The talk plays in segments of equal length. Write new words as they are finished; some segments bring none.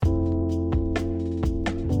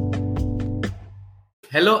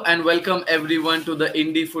Hello and welcome everyone to the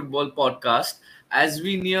Indie Football Podcast. As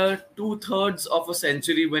we near two-thirds of a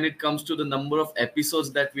century when it comes to the number of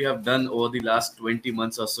episodes that we have done over the last 20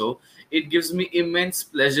 months or so, it gives me immense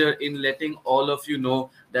pleasure in letting all of you know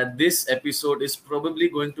that this episode is probably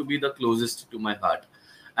going to be the closest to my heart.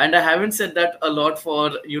 And I haven't said that a lot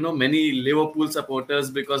for many Liverpool supporters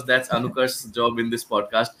because that's Anukarsh's job in this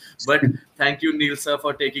podcast. But thank you, Neel sir,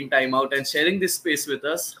 for taking time out and sharing this space with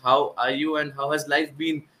us. How are you, and how has life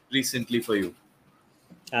been recently for you?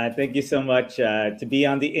 Thank you so much. To be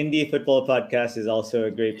on the Indie Football Podcast is also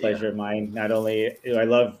a great Yeah. pleasure of mine. Not only do I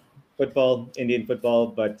love football, Indian football,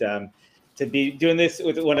 but to be doing this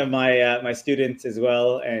with one of my students as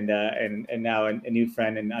well, and now a new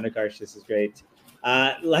friend in Anukarsh. This is great.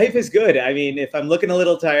 Life is good. I mean, if I'm looking a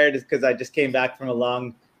little tired, it's because I just came back from a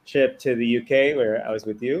long trip to the UK where I was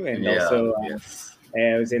with you, and Yeah. also Yes.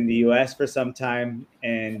 I was in the US for some time,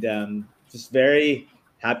 and just very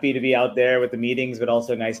happy to be out there with the meetings, but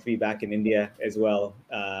also nice to be back in India as well.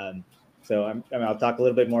 I'll talk a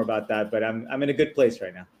little bit more about that, but I'm in a good place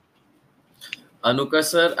right now. Anuka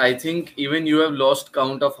sir, I think even you have lost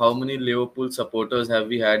count of how many Liverpool supporters have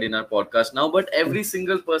we had in our podcast now, but every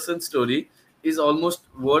single person's story is almost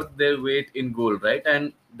worth their weight in gold, right?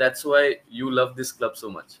 And that's why you love this club so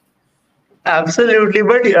much. Absolutely,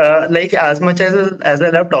 but like as much as I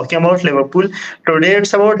love talking about Liverpool, today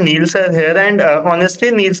it's about Neel sir here, and honestly,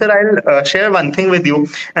 Neel sir, I'll share one thing with you,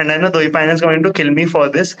 and I know Dwaipayan is going to kill me for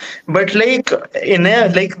this, but like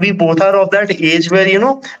we both are of that age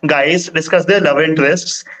where guys discuss their love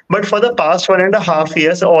interests, but for the past 1.5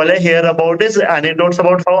 years, all I hear about is anecdotes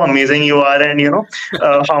about how amazing you are, and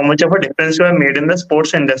how much of a difference you have made in the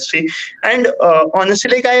sports industry. And honestly,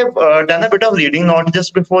 like I've done a bit of reading, not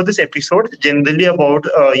just before this episode, generally about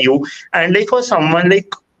you. And like for someone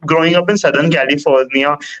like growing up in Southern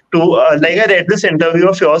California, to like I read this interview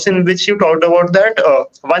of yours in which you talked about that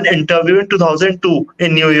one interview in 2002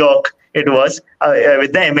 in New York. It was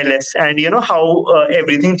with the MLS, and how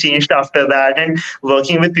everything changed after that, and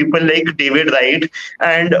working with people like David Wright,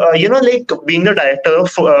 and like being the director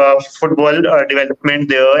of football development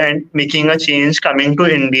there, and making a change, coming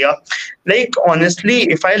to India. Like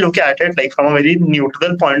honestly, if I look at it like from a very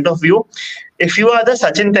neutral point of view, if you are the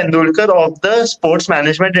Sachin Tendulkar of the sports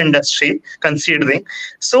management industry, considering,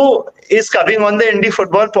 so is coming on the Indie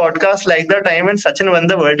Football Podcast like the time when Sachin won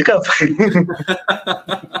the World Cup.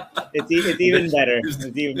 It's even better.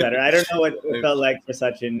 It's even better. I don't know what it felt like for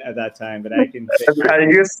Sachin at that time, but I can say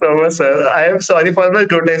Thank you so much, sir. I am sorry for my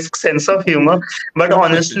grotesque sense of humor, but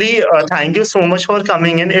honestly, thank you so much for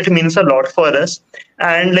coming in. It means a lot for us.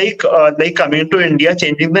 And like coming to India,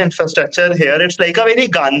 changing the infrastructure here, it's like a very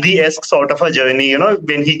Gandhi-esque sort of a journey.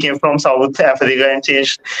 When he came from South Africa and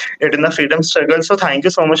changed it in the freedom struggle. So thank you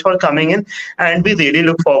so much for coming in, and we really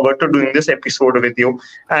look forward to doing this episode with you.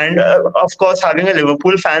 And of course, having a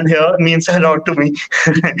Liverpool fan here means a lot to me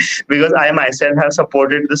because I myself have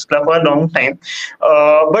supported this club for a long time.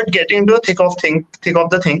 But getting to the thick of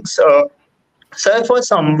the things. Sir, for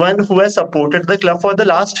someone who has supported the club for the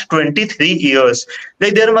last 23 years,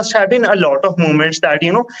 like there must have been a lot of moments that,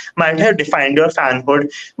 might have defined your fanhood.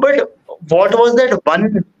 But what was that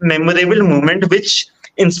one memorable moment which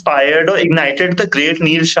inspired or ignited the great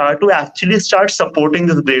Neel Shah to actually start supporting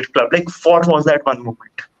this great club? Like, what was that one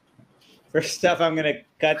moment? first off, I'm gonna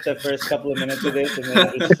cut the first couple of minutes of this, and then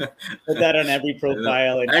I'll just put that on every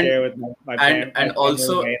profile and share with and my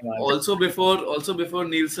also family and also before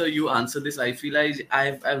Neil sir you answer this, I feel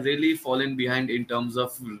I've really fallen behind in terms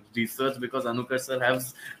of research because Anukarsh sir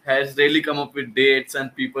has really come up with dates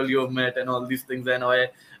and people you have met and all these things, and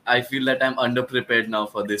I feel that I'm underprepared now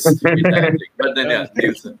for this entire thing. But then yeah,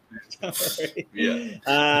 Neil sir.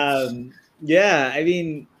 Yeah. Yeah, I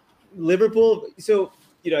mean, Liverpool. So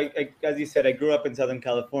as you said, I grew up in Southern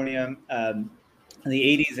California. In the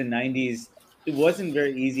 80s and 90s, it wasn't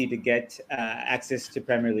very easy to get access to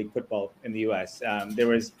Premier League football in the US. There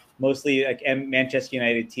was mostly like Manchester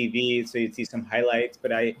United TV, so you'd see some highlights,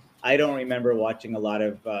 but I don't remember watching a lot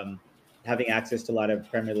of having access to a lot of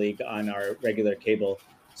Premier League on our regular cable.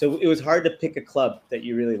 So it was hard to pick a club that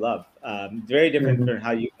you really love. Very different from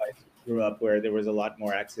how you guys grew up, where there was a lot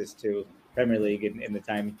more access to Premier League in the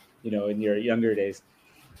time, in your younger days.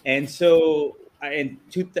 And so in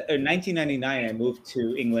 1999, I moved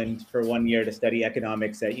to England for 1 year to study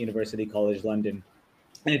economics at University College London.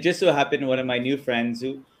 And it just so happened one of my new friends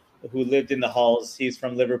who lived in the halls, he's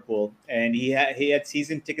from Liverpool, and he had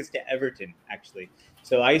season tickets to Everton, actually.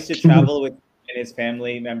 So I used to travel with his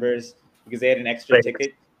family members because they had an extra Right.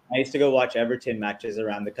 ticket. I used to go watch Everton matches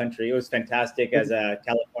around the country. It was fantastic as a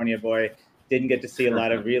California boy didn't get to see a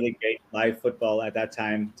lot of really great live football at that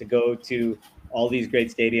time, to go to all these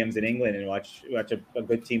great stadiums in England and watch a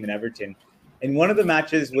good team in Everton. And one of the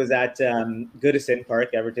matches was at Goodison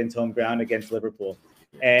Park, Everton's home ground, against Liverpool.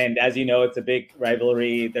 And as you know, it's a big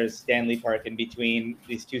rivalry. There's Stanley Park in between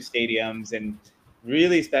these two stadiums, and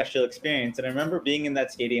really special experience. And I remember being in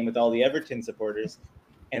that stadium with all the Everton supporters,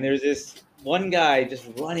 and there's this one guy just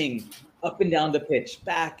running up and down the pitch,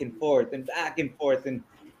 back and forth and back and forth. And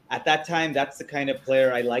at that time, that's the kind of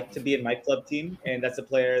player I like to be in my club team, and that's a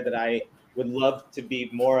player that I would love to be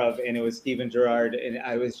more of. And it was Steven Gerrard, and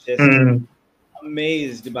I was just Hmm.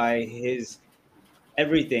 amazed by his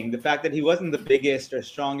everything. The fact that he wasn't the biggest or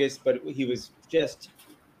strongest, but he was just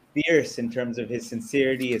fierce in terms of his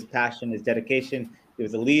sincerity, his passion, his dedication. He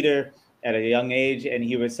was a leader at a young age, and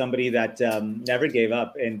he was somebody that never gave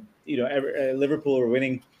up. And Liverpool were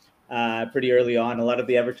winning pretty early on. A lot of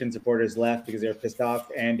the Everton supporters left because they were pissed off.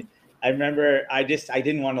 And I remember I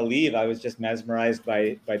didn't want to leave. I was just mesmerized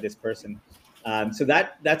by this person. So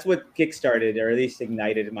that's what kickstarted, or at least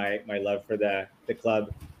ignited, my love for the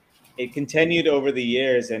club. It continued over the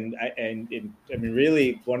years, and I mean,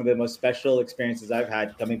 really, one of the most special experiences I've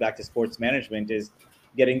had coming back to sports management is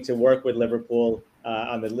getting to work with Liverpool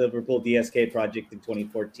on the Liverpool DSK project in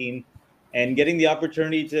 2014, and getting the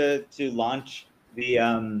opportunity to launch the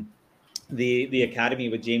academy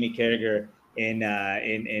with Jamie Carragher in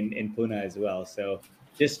Pune as well. So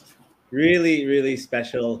just really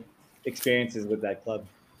special experiences with that club.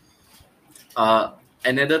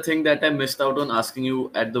 Another thing that I missed out on asking you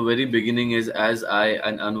at the very beginning is, as I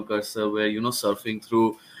and Anukarsh sir were, surfing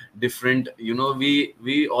through different,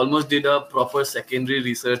 we almost did a proper secondary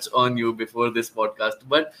research on you before this podcast.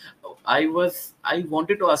 But I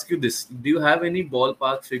wanted to ask you this: do you have any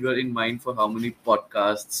ballpark figure in mind for how many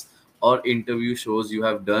podcasts or interview shows you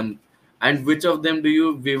have done? And which of them do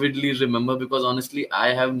you vividly remember? Because honestly,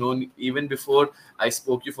 I have known even before I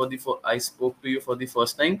spoke to you for the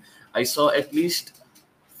first time. I saw at least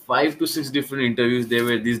 5 to 6 different interviews. There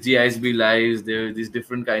were these GISB lives. There were these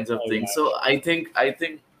different kinds of Oh things. yeah. So I think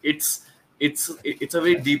it's a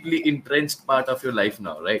very deeply entrenched part of your life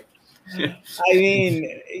now, right? I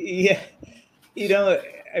mean, yeah, you know,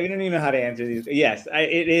 I don't even know how to answer these. Yes,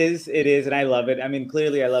 it is, and I love it. I mean,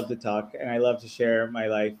 clearly, I love to talk, and I love to share my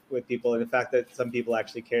life with people. And the fact that some people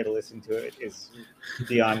actually care to listen to it is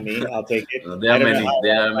beyond me. I'll take it. There I are don't know how many.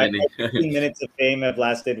 There long are my many. 15 minutes of fame have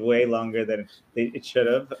lasted way longer than it should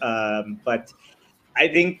have. But I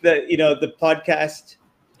think that the podcast.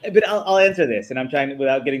 But I'll answer this, and I'm trying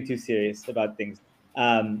without getting too serious about things.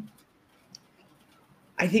 Um,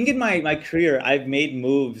 I think in my career, I've made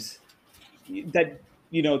moves that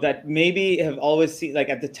that maybe have always seemed, like,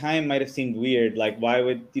 at the time might have seemed weird. Like, why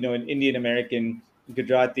would an Indian American,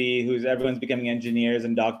 Gujarati, who's everyone's becoming engineers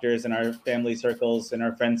and doctors in our family circles and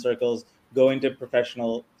our friend circles, go into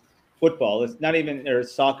professional football? It's not even, or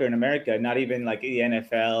soccer in America, not even like the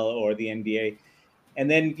NFL or the NBA.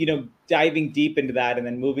 And then diving deep into that, and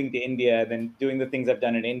then moving to India, then doing the things I've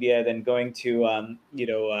done in India, then going to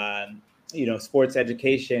sports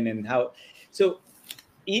education, and how so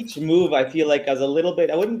each move, I feel like, I was a little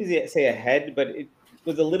bit, I wouldn't say ahead, but it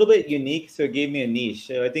was a little bit unique. So it gave me a niche.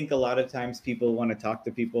 So I think a lot of times people want to talk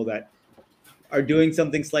to people that are doing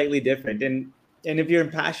something slightly different. And if you're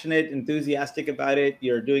passionate, enthusiastic about it,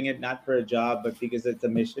 you're doing it not for a job, but because it's a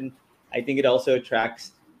mission, I think it also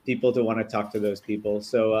attracts people to want to talk to those people.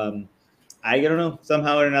 So I don't know,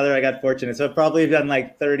 somehow or another, I got fortunate. So I've probably done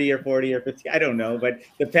like 30 or 40 or 50, I don't know. But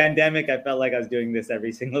the pandemic, I felt like I was doing this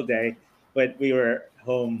every single day. But we were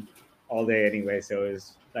home all day anyway, so it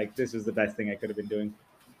was like this was the best thing I could have been doing.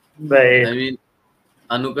 Right. I mean,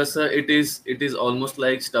 Anuka sir, it is almost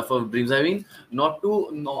like stuff of dreams. I mean, not to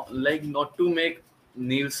make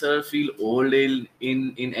Neil sir feel old in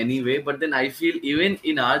any way, but then I feel even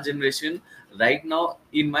in our generation right now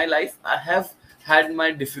in my life, I have had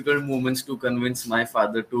my difficult moments to convince my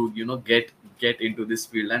father to get into this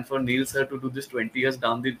field, and for Neil sir to do this 20 years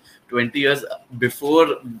before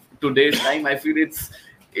today's time, I feel it's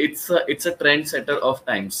a trendsetter of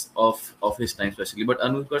times of his time especially. But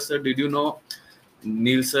Anuka sir, did you know?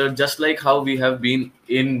 Neil sir, just like how we have been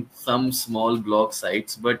in some small blog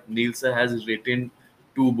sites, but Neil sir has written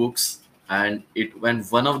 2 books, and when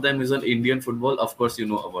one of them is on Indian football. Of course, you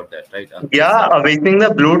know about that, right, Anukarsh Yeah, sir? awakening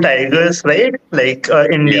the blue tigers, right? Like Yeah.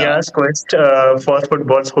 India's quest for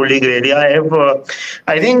football's holy grail. Yeah,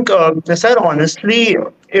 I think, sir, honestly,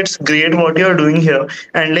 it's great what you're doing here.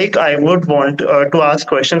 And like, I would want to ask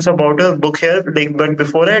questions about your book here. Like, but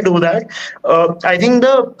before I do that, I think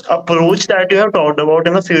the approach that you have talked about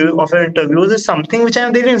in a few of your interviews is something which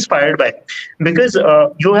I'm really inspired by, because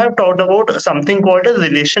you have talked about something called a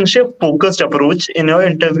relationship focused approach in your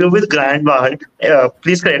interview with Grant Bahar.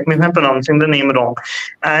 Please correct me if I'm pronouncing the name wrong.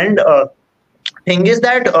 And thing is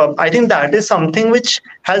that I think that is something which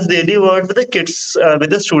has really worked with the kids, with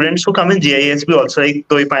the students who come in GISB also, like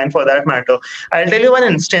Dwaipayan for that matter. I'll tell you one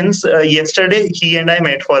instance. Yesterday, he and I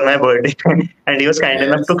met for my birthday, and he was kind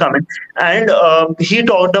enough to Yes. come in. And he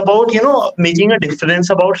talked about, making a difference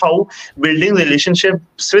about how building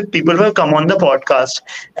relationships with people who have come on the podcast.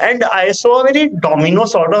 And I saw a very domino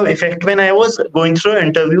sort of effect when I was going through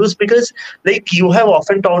interviews, because like you have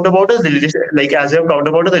often talked about like as you have talked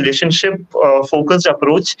about a relationship focused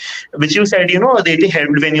approach, which you said really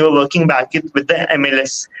helped when you were working back with the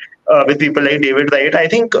MLS. With people like David Wright, I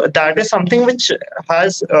think that is something which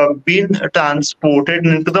has been transported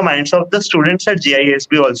into the minds of the students at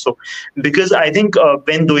GISB also. Because I think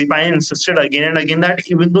when Dwaipayan insisted again and again that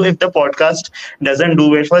even though if the podcast doesn't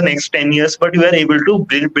do well for the next 10 years, but you are able to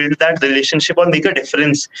build that relationship or make a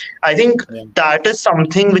difference, I think Yeah. that is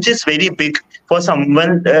something which is very big for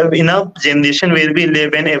someone in a generation where we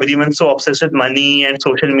live, and everyone's so obsessed with money and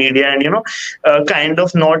social media, and kind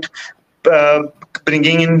of not uh,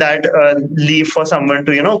 bringing in that leap for someone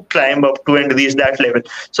to climb up to and reach that level.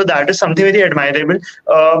 So that is something very admirable.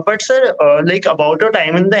 But sir, like about your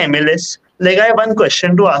time in the MLS, like I have one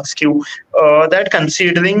question to ask you. That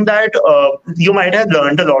considering that you might have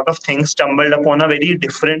learned a lot of things, stumbled upon a very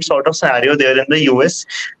different sort of scenario there in the US.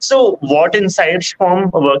 So what insights from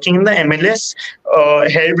working in the MLS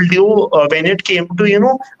helped you when it came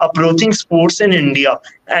to approaching sports in India,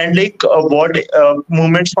 and like what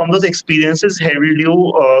moments from those experiences helped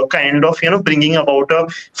you kind of bringing about a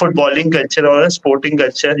footballing culture or a sporting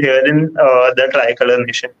culture here in the tricolor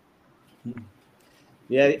nation.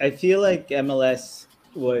 Yeah, I feel like MLS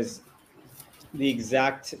was the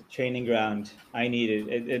exact training ground I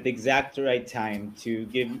needed at the exact right time to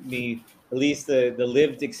give me at least the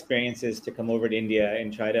lived experiences to come over to India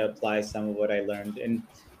and try to apply some of what I learned. And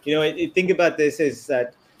think about this is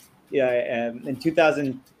that in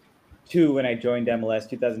 2002 when I joined MLS,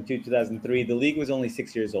 2002 2003, the league was only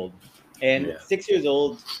 6 years old, and Yeah. 6 years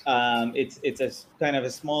old, it's a kind of a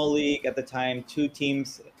small league at the time. Two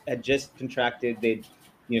teams had just contracted. They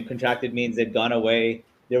contracted means they'd gone away.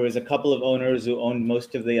 There was a couple of owners who owned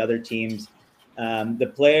most of the other teams.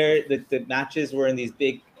 The matches were in these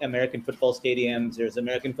big American football stadiums. There's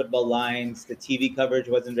American football lines. The TV coverage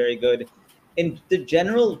wasn't very good, and the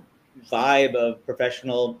general vibe of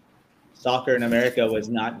professional soccer in America was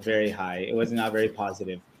not very high. It was not very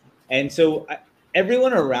positive, and so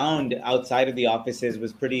everyone around outside of the offices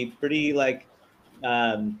was pretty like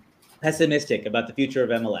um, pessimistic about the future of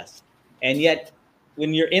MLS. And yet,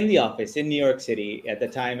 when you're in the office in New York City at the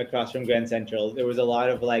time across from Grand Central, there was a lot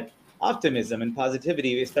of like optimism and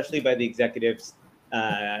positivity, especially by the executives,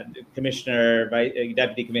 commissioner,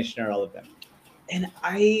 deputy commissioner, all of them. And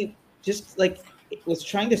I just like was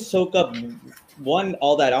trying to soak up one,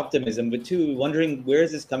 all that optimism, but two, wondering where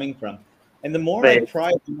is this coming from. And the more I Right.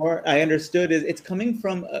 tried, the more I understood is it's coming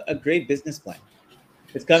from a great business plan.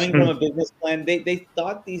 It's coming from a business plan. They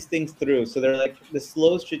thought these things through. So they're like, the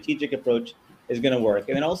slow strategic approach is going to work.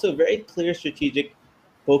 And then also very clear strategic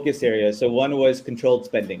focus areas. So one was controlled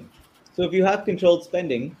spending. So if you have controlled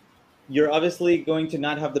spending, you're obviously going to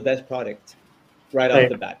not have the best product right off Right.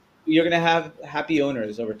 the bat. You're going to have happy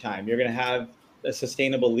owners over time. You're going to have a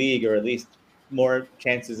sustainable league, or at least more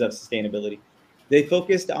chances of sustainability. They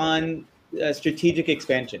focused on strategic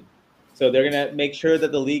expansion. So they're going to make sure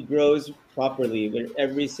that the league grows properly. Where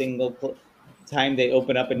every single time they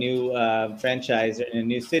open up a new franchise in a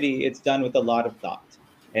new city, it's done with a lot of thought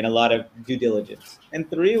and a lot of due diligence. And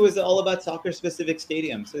three was all about soccer specific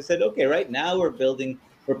stadiums. So they said, okay, right now we're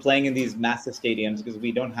playing in these massive stadiums because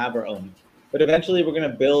we don't have our own. But eventually we're going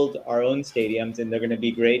to build our own stadiums, and they're going to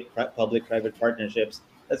be great public private partnerships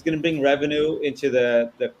that's going to bring revenue into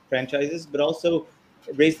the franchises, but also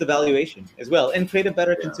raise the valuation as well and create a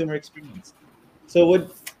better Yeah. consumer experience. So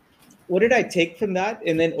what did I take from that?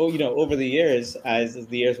 And then, over the years, as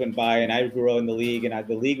the years went by and I grew in the league and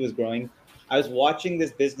the league was growing, I was watching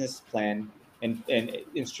this business plan and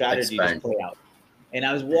in strategy just Expand. play out. And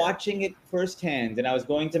I was Yeah. watching it firsthand. And I was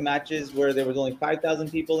going to matches where there was only 5,000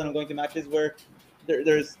 people, and I'm going to matches where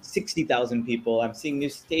there's 60,000 people. I'm seeing new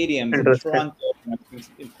stadiums in Interesting. Toronto,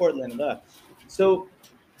 in Portland. Blah. So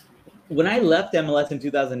when I left MLS in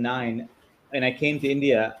 2009 and I came to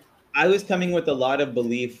India, I was coming with a lot of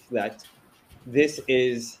belief that this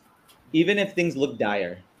is, even if things look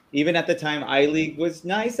dire, even at the time, I League was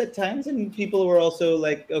nice at times, and people were also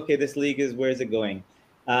like, okay, this league is, where's it going?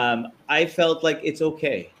 I felt like it's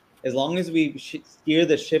okay as long as we steer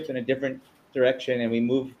the ship in a different direction and we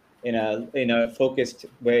move in a focused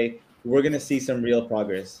way. We're gonna see some real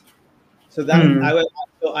progress. So that Hmm.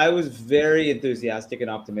 I was very enthusiastic and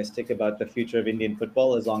optimistic about the future of Indian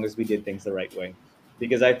football as long as we did things the right way,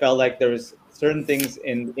 because I felt like there was certain things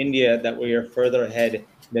in India that we are further ahead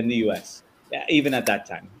than the U.S. Even at that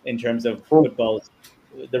time in terms of Oh, football.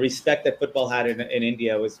 The respect that football had in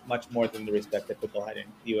India was much more than the respect that football had in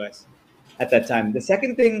the U.S. at that time. The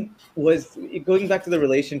second thing was going back to the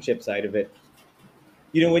relationship side of it.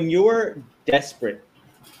 You know, when you're desperate,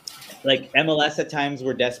 like MLS at times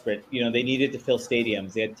were desperate. You know, they needed to fill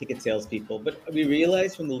stadiums. They had ticket salespeople. But we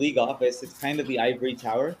realized from the league office, it's kind of the ivory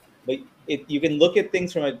tower. But you can look at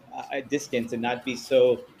things from a distance and not be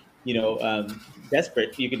so,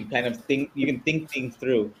 desperate. You can kind of think. You can think things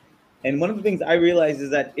through. And one of the things I realized is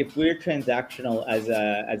that if we're transactional as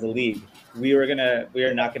a league, we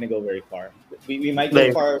are not gonna go very far. We might go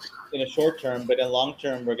right. far in a short term, but in long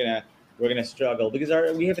term, we're gonna struggle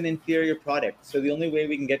because we have an inferior product. So the only way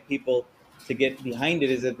we can get people to get behind it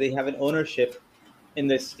is that they have an ownership in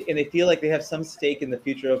this, and they feel like they have some stake in the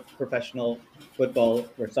future of professional football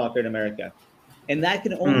or soccer in America. And that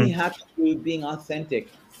can only Hmm. happen through being authentic,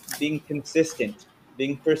 being consistent,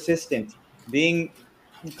 being persistent, being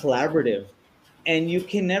collaborative. And you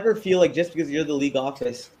can never feel like just because you're the league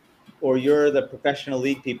office or you're the professional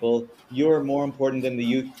league people, you're more important than the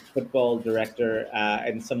youth football director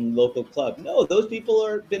and some local club. No, those people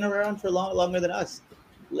are been around for longer than us.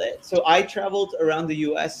 So I traveled around the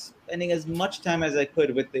U.S. spending as much time as I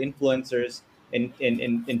could with the influencers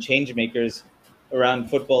and change makers around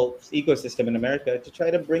football ecosystem in America to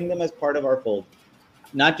try to bring them as part of our fold.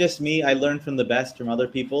 Not just me, I learned from the best from other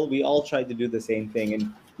people. We all tried to do the same thing,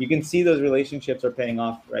 and you can see those relationships are paying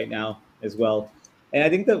off right now as well. And I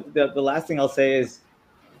think the last thing I'll say is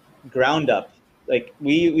ground up. Like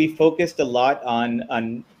we focused a lot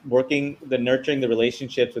on working the nurturing the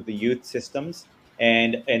relationships with the youth systems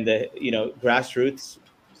and the grassroots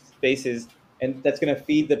spaces, and that's going to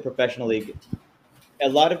feed the professional league. A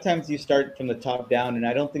lot of times you start from the top down, and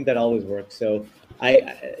I don't think that always works. So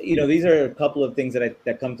these are a couple of things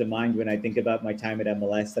that come to mind when I think about my time at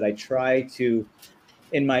MLS that I try to,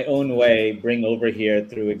 in my own way, bring over here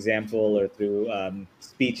through example or through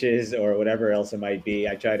speeches or whatever else it might be.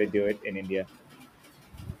 I try to do it in India.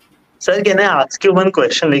 Sir, can I ask you one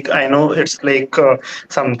question? Like, I know it's like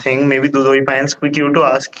something maybe Dwaipayan's quick you to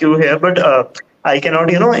ask you here, but I cannot,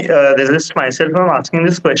 resist myself from asking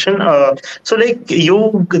this question. So, like,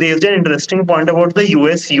 you raised an interesting point about the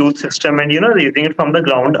US youth system and, raising it from the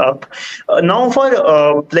ground up. Now, for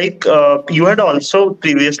you had also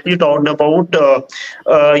previously talked about,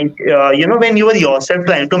 when you were yourself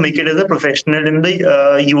trying to make it as a professional in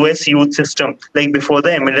the US youth system, like before the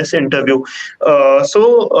MLS interview.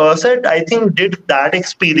 Sir, I think did that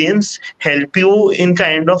experience help you in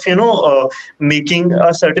kind of making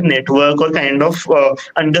a certain network or kind of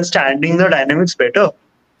understanding the dynamics better?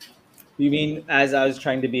 You mean as I was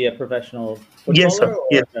trying to be a professional Yes, sir. footballer,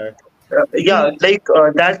 Yes. or Yeah, like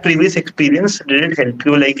that previous experience, did it help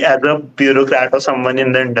you like as a bureaucrat or someone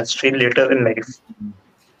in the industry later in life?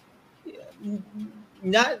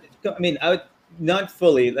 not? I mean, I would not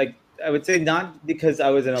fully. Like I would say, not because I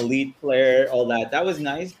was an elite player, all that. That was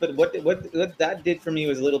nice, but what that did for me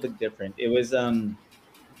was a little bit different. It was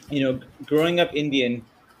growing up Indian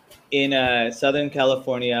in Southern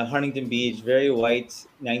California, Huntington Beach, very white,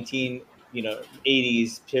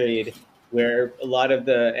 1980s period, where a lot of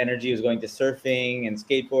the energy was going to surfing and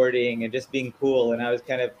skateboarding and just being cool. And I was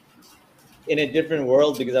kind of in a different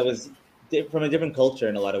world because I was from a different culture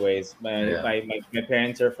in a lot of ways. Yeah. My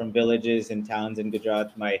parents are from villages and towns in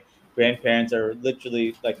Gujarat. My grandparents are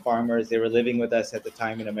literally like farmers. They were living with us at the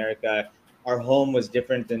time in America. Our home was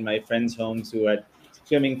different than my friends' homes who had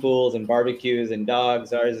swimming pools and barbecues and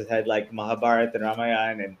dogs. Ours had like Mahabharat and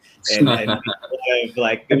Ramayana and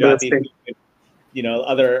like Gujarati Interesting. food,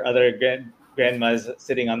 other grandmas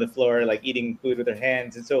sitting on the floor like eating food with their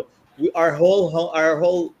hands. And so our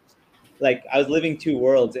whole, like I was living two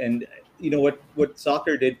worlds. And what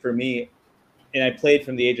soccer did for me, and I played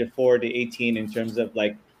from the age of 4 to 18 in terms of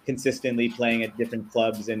like consistently playing at different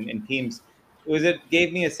clubs and teams, it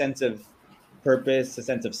gave me a sense of purpose, a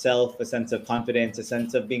sense of self, a sense of confidence, a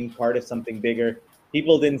sense of being part of something bigger.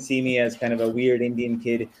 People didn't see me as kind of a weird Indian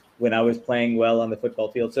kid when I was playing well on the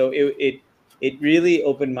football field. So it really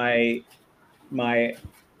opened my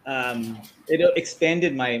it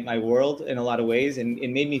expanded my world in a lot of ways, and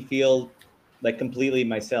it made me feel like completely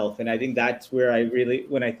myself. And I think that's where I really,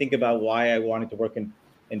 when I think about why I wanted to work in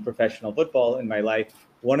professional football in my life,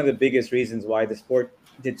 one of the biggest reasons why the sport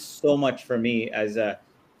did so much for me as a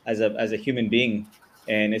human being,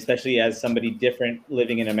 and especially as somebody different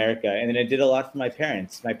living in America. And then it did a lot for my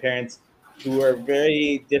parents. My parents, who are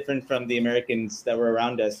very different from the Americans that were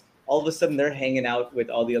around us, all of a sudden they're hanging out with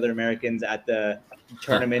all the other Americans at the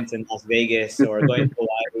tournaments in Las Vegas or going to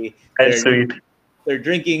Hawaii. That's They're sweet. they're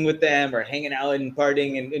drinking with them or hanging out and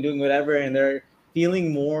partying and doing whatever, and they're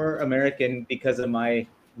feeling more American because of my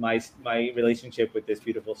relationship with this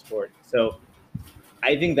beautiful sport. So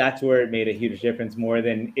I think that's where it made a huge difference, more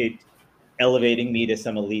than it elevating me to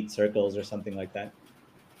some elite circles or something like that.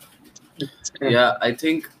 Yeah, I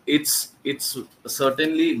think it's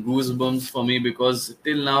certainly goosebumps for me because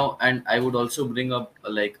till now, and I would also bring up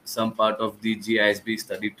like some part of the GISB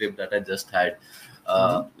study trip that I just had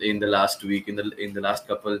Mm-hmm. in the last week, in the last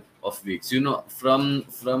couple of weeks. You know, from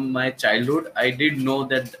my childhood, I did know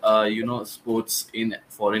that sports in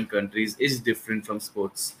foreign countries is different from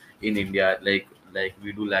sports in India. Like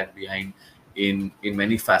we do lag behind in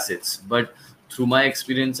many facets, but through my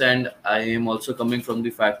experience, and I am also coming from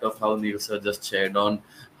the fact of how Neel sir just shared on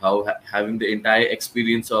how having the entire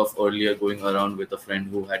experience of earlier going around with a friend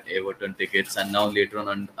who had Everton tickets, and now later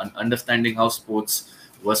on understanding how sports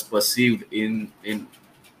was perceived in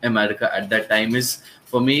America at that time, is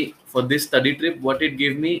for me, for this study trip, what it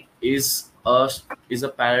gave me is a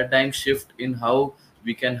paradigm shift in how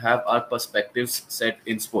we can have our perspectives set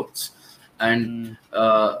in sports. and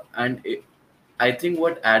Mm-hmm. and I think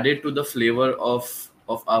what added to the flavor of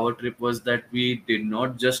our trip was that we did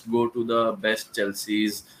not just go to the best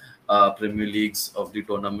Chelsea's Premier Leagues of the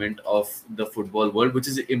tournament of the football world, which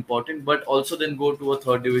is important, but also then go to a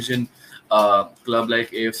third division club like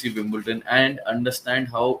AFC Wimbledon and understand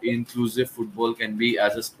how inclusive football can be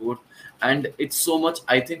as a sport. And it's so much.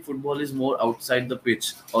 I think football is more outside the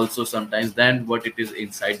pitch also sometimes than what it is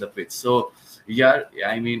inside the pitch. So yeah,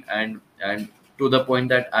 I mean, and to the point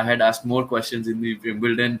that I had asked more questions in the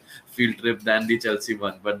Wimbledon field trip than the Chelsea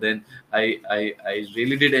one. But then I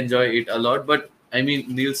really did enjoy it a lot. But I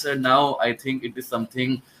mean, Neil sir, now I think it is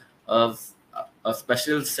something of a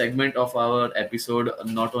special segment of our episode,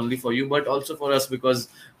 not only for you but also for us, because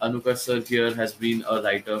Anukarsh sir here has been a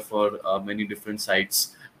writer for many different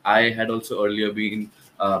sites. I had also earlier been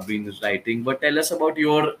writing, but tell us about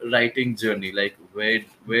your writing journey. Like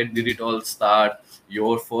where did it all start?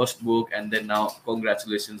 Your first book, and then now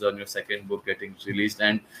congratulations on your second book getting released.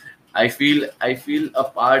 And I feel a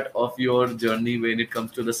part of your journey when it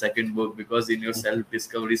comes to the second book, because in your self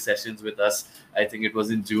discovery sessions with us, I think it was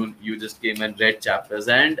in June, you just came and read chapters,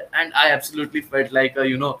 and I absolutely felt like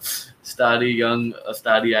a starry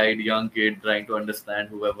eyed young kid trying to understand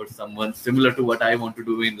whoever someone similar to what I want to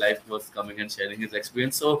do in life was coming and sharing his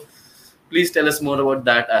experience. So please tell us more about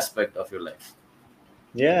that aspect of your life.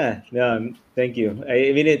 Yeah, no, thank you.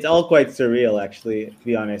 I mean, it's all quite surreal, actually, to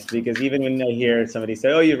be honest, because even when I hear somebody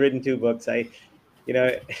say, "Oh, you've written two books," you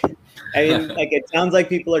know, I mean, like it sounds like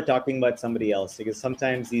people are talking about somebody else, because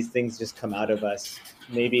sometimes these things just come out of us.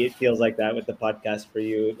 Maybe it feels like that with the podcast for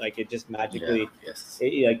you, like it just Yeah. magically, Yes.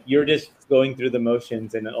 like you're just going through the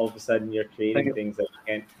motions, and all of a sudden you're Thank creating you. things that you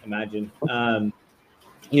can't imagine.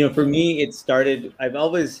 For me, it started. I've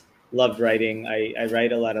always loved writing. I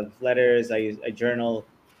write a lot of letters. I journal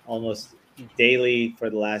almost daily for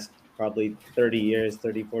the last probably 30 years,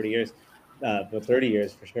 30, 40 years, but 30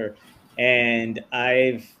 years for sure. And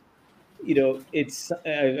I've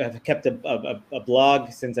kept a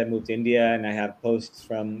blog since I moved to India, and I have posts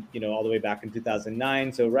from, all the way back in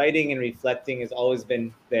 2009. So writing and reflecting has always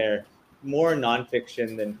been there, more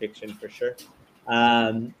nonfiction than fiction for sure.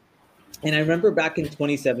 Um, and I remember back in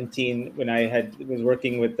 2017 when was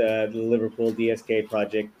working with the Liverpool DSK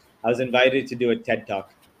project, I was invited to do a TED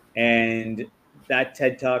talk, and that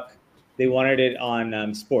TED talk, they wanted it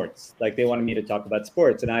on sports. Like they wanted me to talk about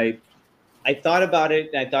sports, and I thought about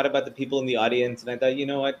it, and I thought about the people in the audience, and I thought, you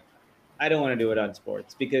know what, I don't want to do it on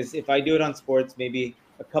sports, because if I do it on sports, maybe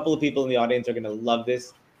a couple of people in the audience are going to love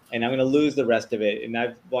this, and I'm going to lose the rest of it. And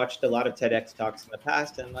I've watched a lot of TEDx talks in the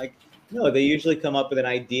past, and I'm like, no, they usually come up with an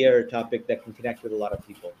idea or topic that can connect with a lot of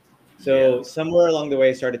people. Yeah. So somewhere along the way,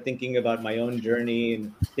 I started thinking about my own journey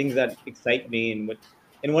and things that excite me,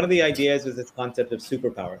 and one of the ideas was this concept of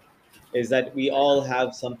superpower, is that we all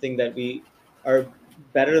have something that we are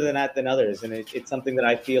better than others, and it's something that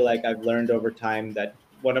I feel like I've learned over time, that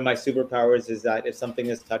one of my superpowers is that if something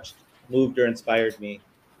has touched, moved, or inspired me,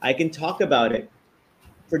 I can talk about it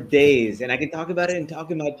for days, and I can talk about it and talk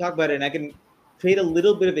about it, and I can create a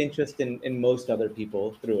little bit of interest in most other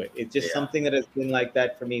people through it. It's just Yeah. something that has been like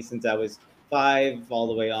that for me since I was 5 all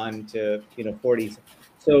the way on to 40s.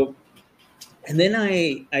 So and then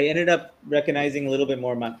I ended up recognizing a little bit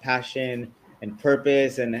more my passion and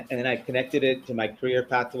purpose, and then I connected it to my career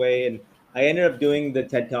pathway, and I ended up doing the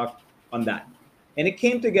TED Talk on that, and it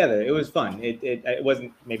came together. It was fun. It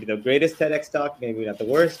wasn't maybe the greatest TEDx talk, maybe not the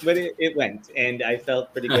worst, but it went, and I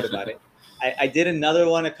felt pretty good about it. I did another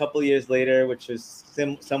one a couple years later, which was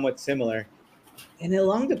somewhat similar, and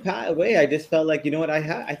along the way, I just felt like, what,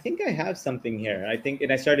 I think I have something here. I think,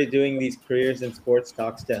 and I started doing these careers and sports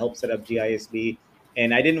talks to help set up GISB.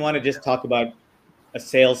 And I didn't want to just talk about a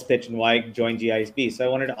sales pitch and why I joined GISB. So I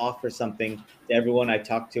wanted to offer something to everyone I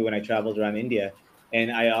talked to when I traveled around India.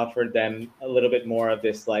 And I offered them a little bit more of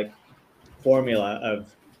this like formula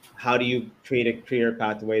of how do you create a career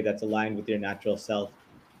pathway that's aligned with your natural self.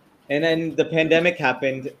 And then the pandemic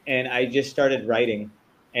happened, and I just started writing,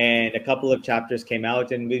 and a couple of chapters came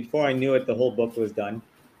out, and before I knew it, the whole book was done.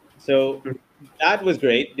 So that was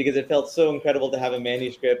great because it felt so incredible to have a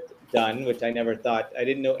manuscript done, which I never thought. I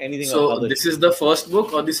didn't know anything about So publishing. this is the first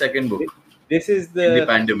book or the second book This is in the the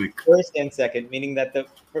pandemic? first and second, meaning that the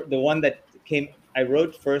one that I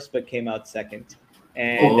wrote first but came out second.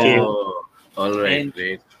 And Okay. Oh, all right, and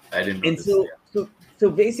great. I didn't know and this. so Yeah. so so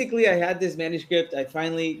basically I had this manuscript. I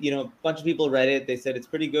finally, a bunch of people read it. They said it's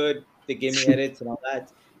pretty good. They gave me edits and all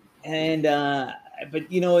that. And but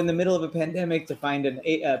in the middle of a pandemic, to find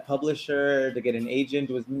a publisher, to get an agent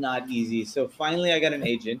was not easy. So finally I got an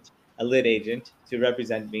agent, a lit agent, to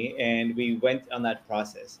represent me, and we went on that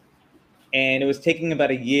process. And it was taking about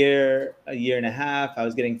a year and a half. I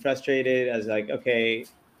was getting frustrated. I was like, okay,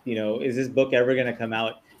 is this book ever going to come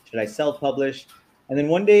out? Should I self-publish? And then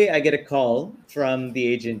one day I get a call from the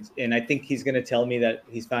agent, and I think he's going to tell me that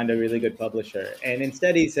he's found a really good publisher. And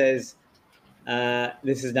instead he says,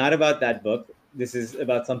 this is not about that book. This is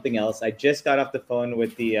about something else. I just got off the phone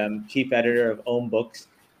with the chief editor of Om Books.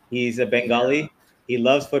 He's a Bengali. He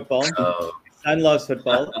loves football. Oh, His son loves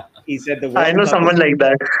football. He said the I World know Cup someone like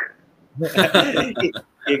that.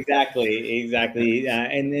 exactly.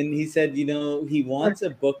 And then he said, he wants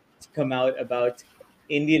a book to come out about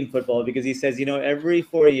Indian football because he says, every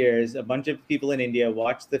 4 years, a bunch of people in India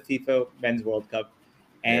watch the FIFA Men's World Cup,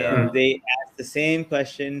 yeah. and they ask the same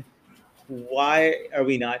question: why are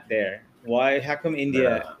we not there? How come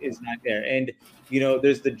India Yeah. is not there? And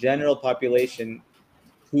there's the general population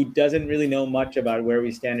who doesn't really know much about where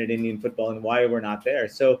we stand in Indian football and why we're not there.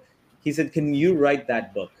 So he said, "Can you write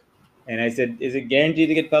that book?" And I said, "Is it guaranteed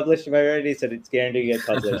to get published if I write it?" He said, "It's guaranteed to get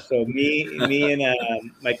published." So me and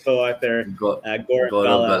my co-author Go, Gaurav Gaurav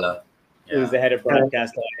Gala, Gala. who's Yeah. the head of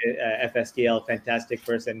broadcast at FSTL, fantastic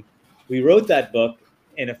person. We wrote that book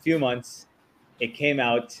in a few months. It came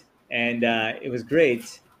out, and it was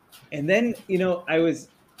great. And then I was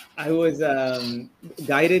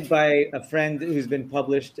guided by a friend who's been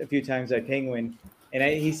published a few times by Penguin, and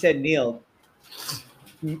he said, "Neel,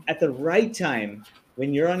 at the right time,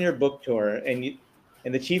 when you're on your book tour and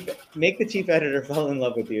make the chief editor fall in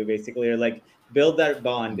love with you, basically, or like build that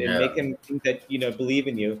bond and make Yeah. him think that believe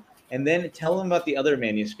in you, and then tell him about the other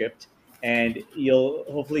manuscript, and you'll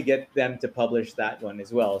hopefully get them to publish that one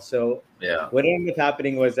as well." So Yeah. what ended up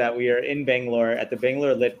happening was that we are in Bangalore at the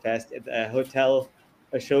Bangalore Lit Fest at a hotel,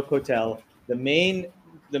 Ashok Hotel, the main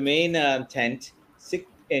tent,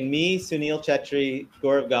 and me, Sunil Chetri,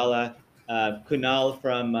 Gaurav Gala, Kunal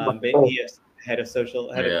from Oh, he is head of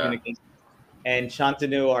Yeah. communications, and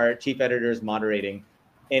Shantanu, our chief editor, is moderating.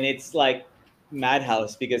 And it's like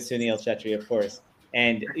madhouse because Sunil Chetri, of course,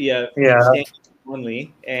 and yeah, yeah. stand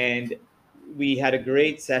only. And we had a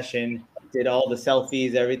great session. Did all the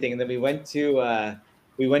selfies, everything, and then we went to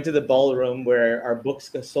the ballroom where our books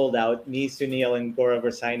got sold out. Me, Sunil, and Gaurav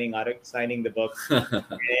were signing the books,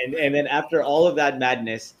 and then after all of that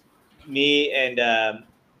madness, me and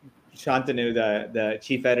Shantanu, the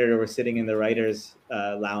chief editor, were sitting in the writers'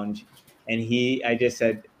 lounge, and I just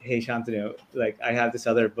said, "Hey, Shantanu, like I have this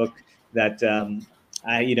other book that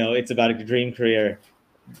it's about a dream career.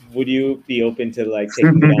 Would you be open to like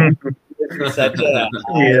taking it on?" It was such a high that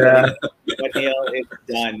he Yeah. said, "But Neil, it's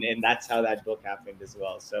done," and that's how that book happened as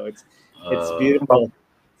well. So it's uh, beautiful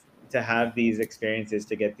to have these experiences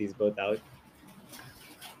to get these both out.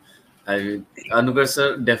 I, Anukarsh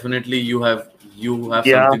sir, definitely you have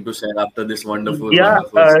Yeah. something to share after this wonderful, Yeah.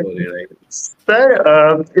 wonderful story, right?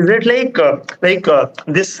 Sir, is it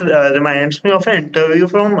this reminds me of an interview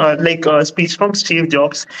from a speech from Steve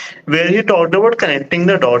Jobs where he talked about connecting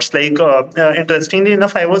the dots. Interestingly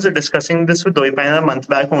enough, I was discussing this with Dwaipayan a month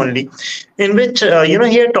back only, in which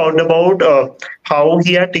he had talked about how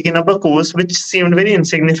he had taken up a course which seemed very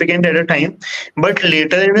insignificant at a time, but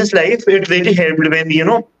later in his life it really helped when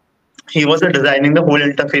he was designing the whole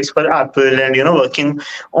interface for Apple and working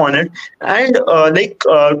on it. And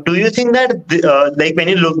do you think that like when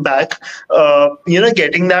you look back,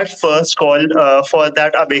 getting that first call for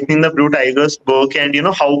that Awakening the Blue Tigers book, and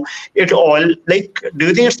how it all, like, do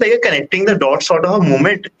you think it's like a connecting the dots sort of a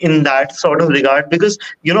moment in that sort of regard? Because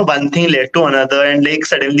one thing led to another, and like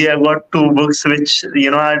suddenly I've got two books which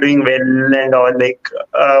are doing well and all. Like,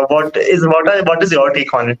 what is your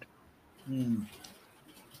take on it? Hmm.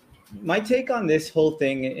 My take on this whole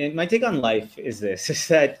thing, and my take on life, is this: is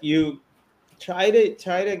that you try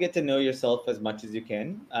to get to know yourself as much as you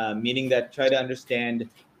can. Meaning that try to understand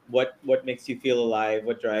what makes you feel alive,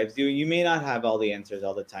 what drives you. You may not have all the answers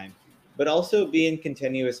all the time, but also be in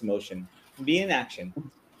continuous motion, be in action,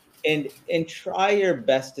 and try your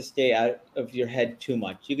best to stay out of your head too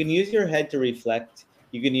much. You can use your head to reflect.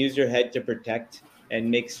 You can use your head to protect and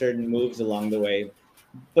make certain moves along the way.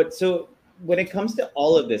 But so when it comes to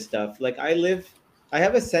all of this stuff, like I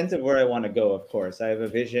have a sense of where I want to go. Of course, I have a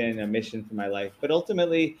vision, a mission for my life, but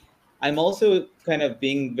ultimately I'm also kind of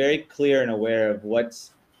being very clear and aware of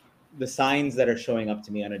what's the signs that are showing up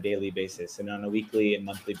to me on a daily basis and on a weekly and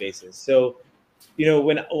monthly basis. So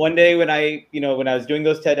when one day when I was doing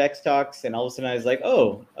those TEDx talks, and all of a sudden I was like,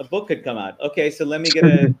 oh, a book could come out. Okay, so let me get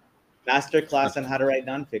a master class on how to write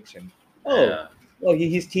nonfiction. Oh, Yeah. well,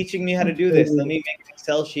 he's teaching me how to do this. Let me make an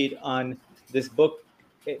Excel sheet on this book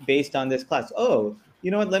based on this class. Oh,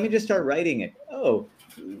 you know what? Let me just start writing it. Oh,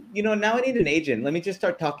 now I need an agent. Let me just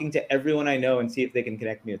start talking to everyone I know and see if they can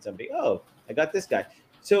connect me with somebody. Oh, I got this guy.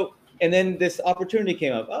 So, and then this opportunity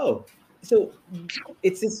came up. Oh, so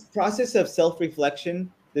it's this process of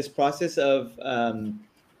self-reflection, this process of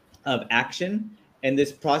action, and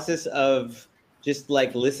this process of just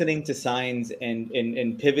like listening to signs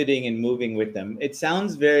and pivoting and moving with them. It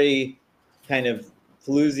sounds very kind of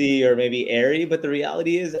floozy or maybe airy, but the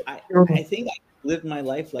reality is I think I lived my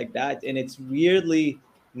life like that, and it's weirdly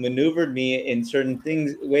maneuvered me in certain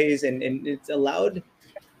things ways, and it's allowed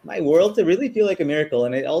my world to really feel like a miracle.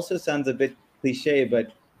 And it also sounds a bit cliche,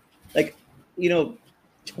 but like, you know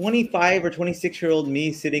 25 or 26-year-old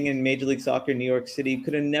me sitting in Major League Soccer in New York City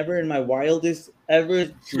could have never in my wildest ever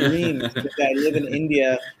dreamed that I live in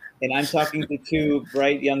India, and I'm talking to two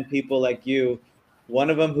bright young people like you, one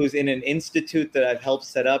of them who's in an institute that I've helped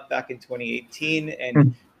set up back in 2018,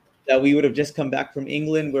 and that we would have just come back from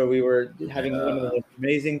England, where we were having one of the Yeah. most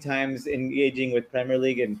amazing times engaging with Premier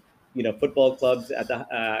League and football clubs at the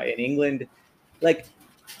in England. Like,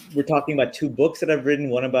 we're talking about two books that I've written.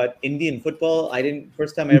 One about Indian football. I didn't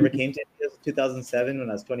First time I ever came to India was 2007 when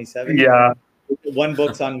I was 27. Yeah. One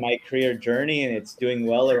book's on my career journey, and it's doing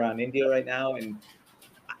well around India right now. And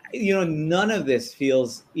none of this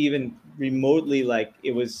feels even remotely like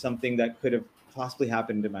it was something that could have possibly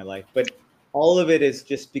happened in my life. But all of it is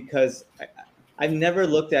just because I've never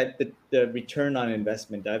looked at the return on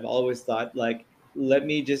investment. I've always thought, like, let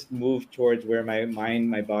me just move towards where my mind,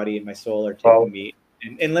 my body, and my soul are taking Wow. me,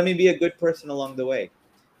 and let me be a good person along the way.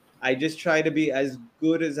 I just try to be as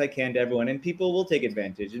good as I can to everyone, and people will take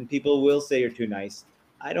advantage, and people will say you're too nice.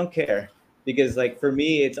 I don't care, because, like, for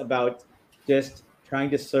me, it's about just trying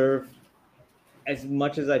to serve as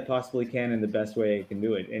much as I possibly can in the best way I can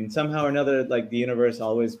do it, and somehow or another, like, the universe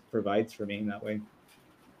always provides for me in that way.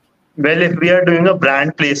 Well, if we are doing a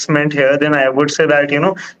brand placement here, then I would say that,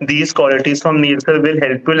 these qualities from Neel sir will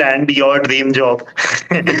help you land your dream job,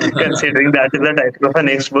 considering that is the title of our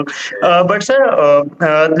next book. But sir,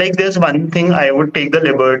 like there's one thing I would take the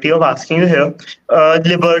liberty of asking you here.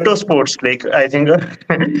 Liberto Sports, like I think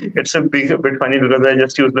it's a bit funny because I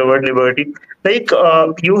just used the word liberty. Like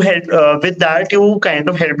you helped with that, you kind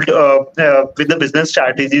of helped with the business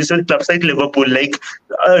strategies with clubs like Liverpool, like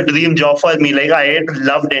a dream job for me. Like I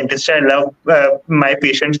love dentistry, I love my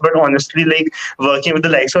patients, but honestly, like working with the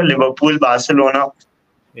likes of Liverpool, Barcelona,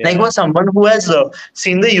 like Yeah. was someone who has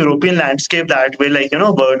seen the European landscape that way, like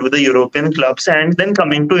worked with the European clubs, and then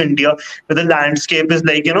coming to India, where the landscape is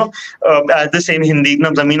like as the same Hindi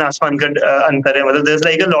na zameen asman ka antar hai. Matlab there's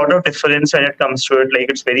like a lot of difference when it comes to it. Like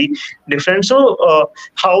it's very different. So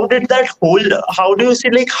how do you see,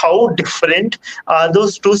 like how different are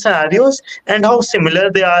those two scenarios, and how similar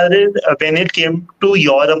they are when it came to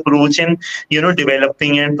your approach in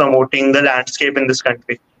developing and promoting the landscape in this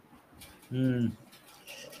country? Hmm.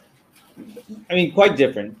 I mean, quite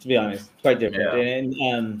different, to be honest, quite different.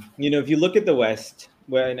 Yeah. And if you look at the West,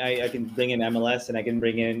 when I can bring in MLS, and I can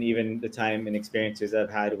bring in even the time and experiences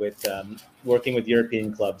I've had with working with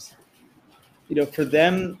European clubs, for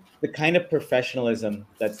them, the kind of professionalism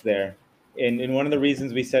that's there, and one of the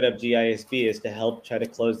reasons we set up GISB is to help try to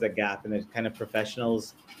close that gap, and the kind of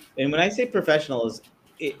professionals. And when I say professionals,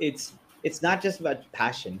 it's not just about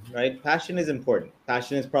passion, right? Passion is important.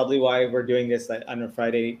 Passion is probably why we're doing this on a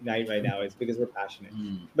Friday night right now, is because we're passionate.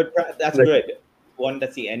 Mm. But that's Right. good. One,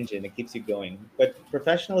 that's the engine, it keeps you going. But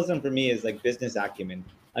professionalism for me is like business acumen,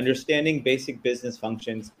 understanding basic business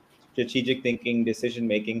functions, strategic thinking, decision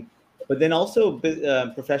making. But then also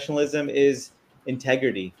professionalism is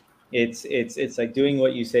integrity. It's like doing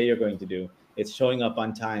what you say you're going to do. It's showing up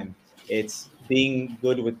on time. It's being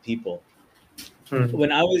good with people. Hmm.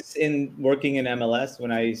 When I was in working in MLS,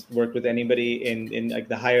 when I worked with anybody in like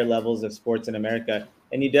the higher levels of sports in America,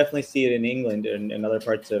 and you definitely see it in England and other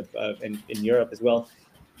parts of in Europe as well.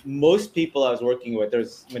 Most people I was working with,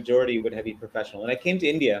 there's majority would be professional. When I came to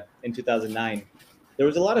India in 2009, there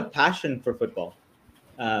was a lot of passion for football.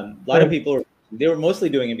 A lot of Right. people they were mostly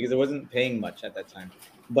doing it because it wasn't paying much at that time.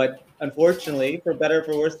 But unfortunately, for better or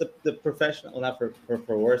for worse, the professional, well, not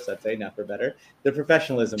for worse, I'd say, not for better, the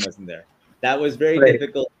professionalism wasn't there. That was very Right.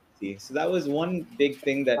 difficult to see. So that was one big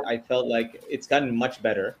thing that I felt like it's gotten much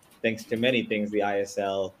better thanks to many things, the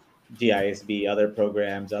ISL, GISB, other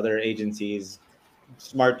programs, other agencies,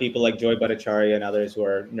 smart people like Joy Bhattacharya and others who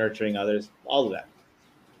are nurturing others, all of that.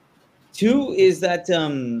 Two is that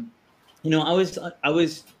I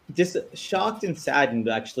was just shocked and saddened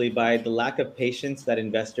actually by the lack of patience that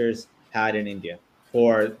investors had in India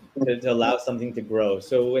for to allow something to grow.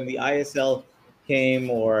 So when the ISL came,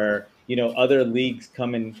 or other leagues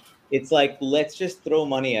come in, it's like, let's just throw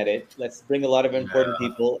money at it. Let's bring a lot of important Yeah.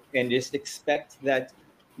 people and just expect that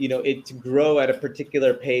it to grow at a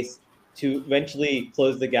particular pace to eventually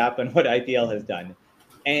close the gap on what IPL has done.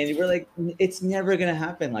 And we're like, it's never going to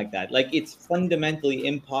happen like that. Like, it's fundamentally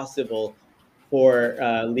impossible for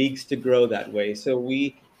leagues to grow that way. So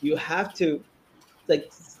you have to like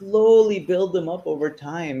slowly build them up over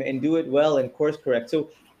time and do it well and course correct. So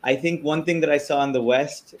I think one thing that I saw in the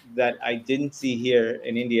West that I didn't see here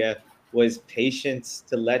in India was patience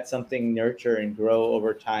to let something nurture and grow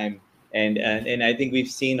over time. And I think we've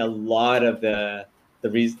seen a lot of the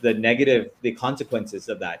negative, the consequences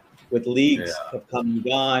of that, with leagues Yeah. have come and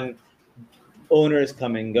gone, owners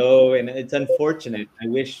come and go, and it's unfortunate. I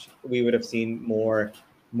wish we would have seen more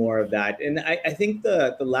of that. And I think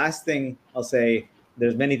the last thing I'll say,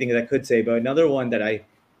 there's many things I could say, but another one that I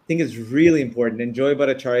think is really important, and Joy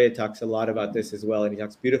Bhattacharya talks a lot about this as well, and he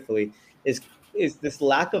talks beautifully, is this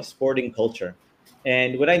lack of sporting culture.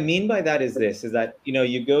 And what I mean by that is this, is that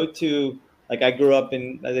you go to, like, I grew up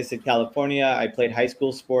in, as I said, California. I played high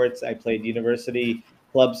school sports, I played university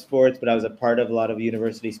club sports, but I was a part of a lot of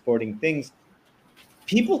university sporting things.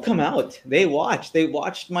 People come out, they watched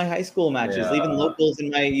my high school matches, even Yeah. locals in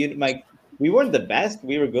my we weren't the best,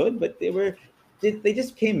 we were good, but they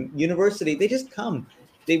just came. University, they just come,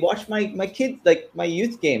 they watch my kids, like my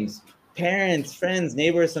youth games, parents, friends,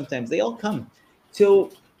 neighbors, sometimes they all come.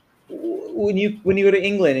 So when you go to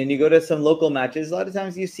England and you go to some local matches, a lot of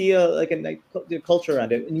times you see a culture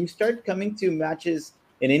around it, and you start coming to matches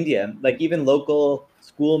in India, like even local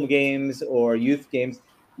school games or youth games.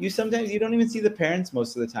 You don't even see the parents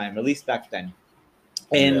most of the time, at least back then.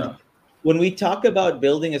 Yeah. And when we talk about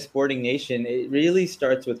building a sporting nation, it really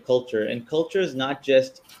starts with culture. And culture is not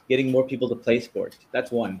just getting more people to play sport.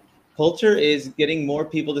 That's one. Culture is getting more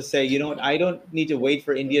people to say, you know what, I don't need to wait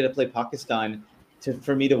for India to play Pakistan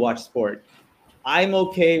for me to watch sport. I'm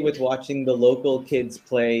okay with watching the local kids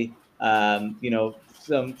play,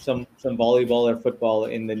 some volleyball or football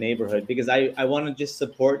in the neighborhood, because I want to just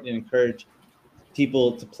support and encourage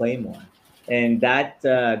people to play more. And that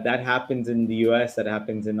happens in the US, that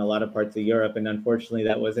happens in a lot of parts of Europe, and unfortunately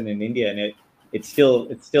that wasn't in India, and it's still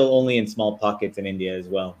only in small pockets in India as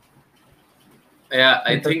well. Yeah,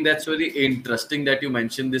 I think that's very interesting that you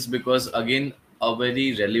mentioned this, because again, a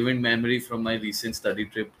very relevant memory from my recent study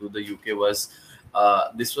trip to the UK was,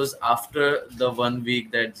 this was after the 1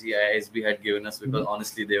 week that GISB had given us, because Mhm.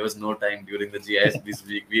 honestly there was no time during the GISB's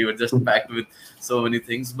week. We were just packed with so many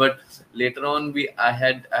things. But later on, I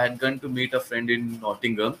had gone to meet a friend in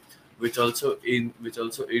Nottingham, which also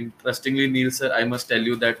interestingly, Neil sir, I must tell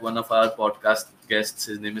you that one of our podcast guests,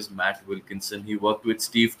 his name is Matt Wilkinson. He worked with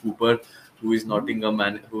Steve Cooper, who is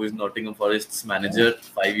Nottingham Forest's Oh, manager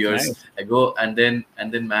 5 years nice. ago, and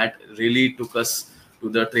then Matt really took us to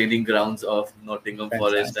the training grounds of Nottingham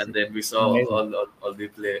Forest, and Fantastic. then we saw Amazing. all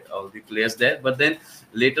the players there. But then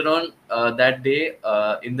later on, that day,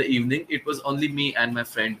 in the evening, it was only me and my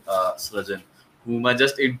friend Srajan, whom I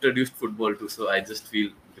just introduced football to. So I just feel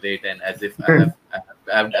great, and as if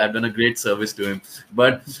I've done a great service to him.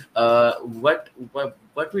 But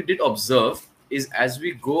what we did observe is, as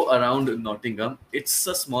we go around Nottingham, it's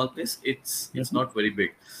a small place. It's Mhm. not very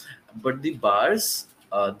big, but the bars,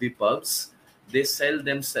 the pubs, they sell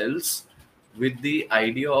themselves with the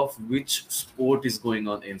idea of which sport is going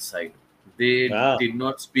on inside. They Wow. did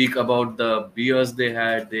not speak about the beers they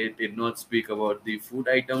had. They did not speak about the food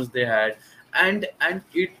items they had, and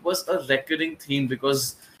it was a recurring theme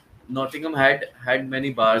because Nottingham had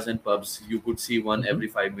many bars and pubs. You could see one Mhm. every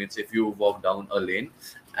 5 minutes if you walk down a lane,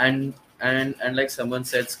 and like someone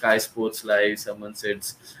said, Sky Sports Live. Someone said,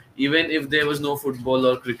 even if there was no football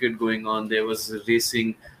or cricket going on, there was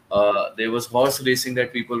racing. There was horse racing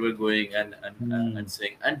that people were going and Mm.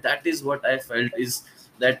 saying, and that is what I felt is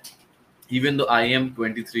that even though I am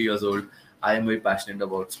 23 years old, I am very passionate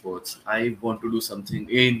about sports. I want to do something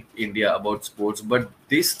in India about sports. But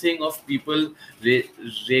this thing of people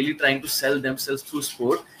really trying to sell themselves through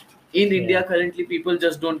sport in Yeah. India currently, people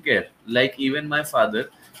just don't care. Like even my father,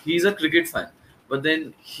 he's a cricket fan, but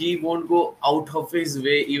then he won't go out of his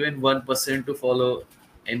way even 1% to follow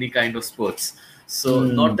any kind of sports. So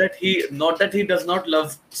Mm. not that he does not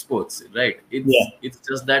love sports, right? Yeah. It's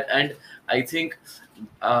just that, and I think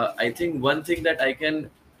I think one thing that I can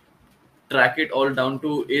track it all down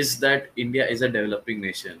to is that India is a developing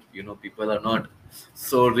nation. People are not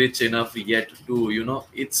so rich enough yet to,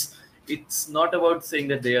 it's not about saying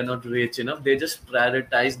that they are not rich enough. They just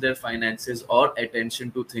prioritize their finances or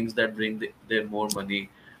attention to things that bring their more money,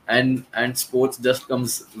 and sports just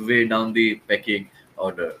comes way down the pecking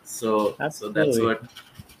order. So Absolutely.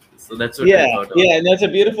 that's what I Yeah, thought about yeah, it. and that's a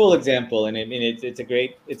beautiful example, and I mean it's a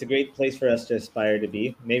great place for us to aspire to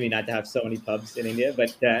be. Maybe not to have so many pubs in India, but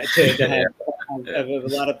to Yeah, have yeah, a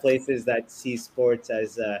lot of places that see sports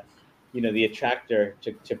as the attractor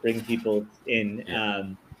to bring people in. yeah.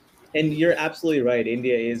 And you're absolutely right.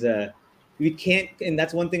 India is a we can't, and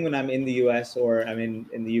that's one thing when I'm in the US or I'm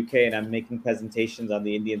in the UK and I'm making presentations on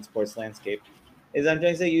the Indian sports landscape, is I'm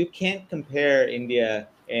trying to say you can't compare India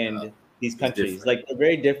Uh, and these it's countries. different. Like they're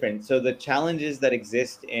very different. So the challenges that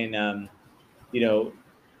exist in you know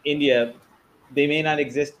India, they may not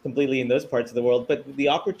exist completely in those parts of the world, but the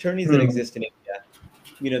opportunities that Hmm. exist in India,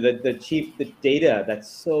 the data that's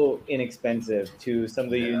so inexpensive, to some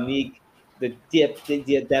of the Yeah. unique, the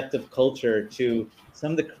depth of culture, to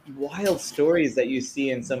some of the wild stories that you see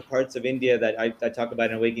in some parts of India that I talk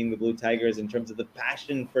about in Awakening the Blue Tigers, in terms of the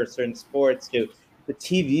passion for certain sports, to the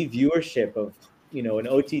TV viewership of an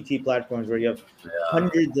OTT platforms where you have Yeah.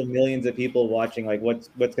 hundreds of millions of people watching. Like what's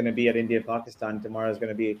going to be at India Pakistan tomorrow is going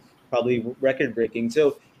to be probably record breaking.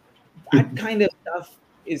 So that kind of stuff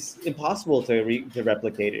is impossible to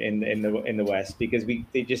replicate in the West, because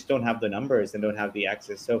they just don't have the numbers and don't have the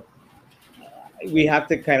access. So we have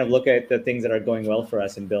to kind of look at the things that are going well for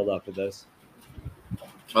us and build off of those.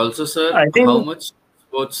 Also, sir, I how think much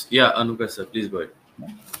sports? Yeah, Anuka, sir, please go ahead.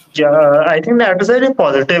 Yeah, I think that is a very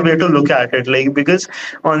positive way to look at it. Like, because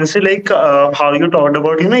honestly, like how you talked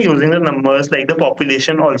about, using the numbers, like the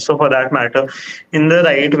population also for that matter, in the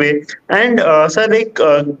right way. And sir, like,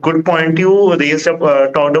 good point you raised up,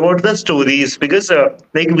 talked about the stories, because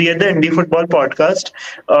like we at the Indie Football Podcast,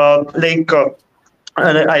 like.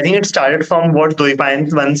 I think it started from what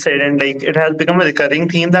Dwaipayan once said, and like it has become a recurring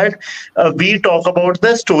theme that we talk about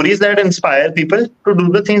the stories that inspire people to do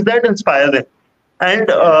the things that inspire them. And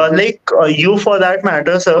Yeah. like you, for that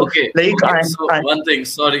matter, sir, Okay, like okay. So one thing,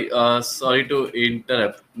 sorry to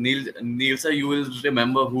interrupt. Neil, sir, you will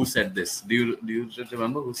remember who said this. Do you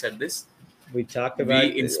remember who said this? We talked about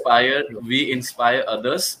We inspire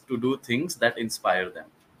others to do things that inspire them.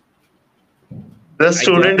 the I don't.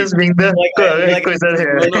 student is being the I feel like quizzer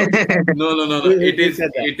No, no, here. no. who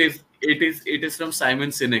said that? It is from Simon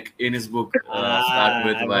Sinek in his book Start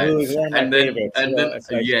with Why, Who's one of my and then favorites, and then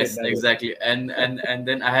so I should yes, know this. exactly, and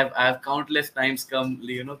then I have countless times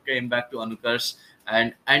came back to Anukarsh,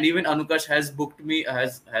 and even Anukarsh has booked me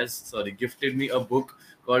has sorry gifted me a book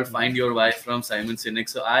called Find Your Why from Simon Sinek.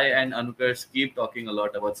 So I and Anukarsh keep talking a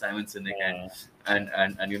lot about Simon Sinek Uh, and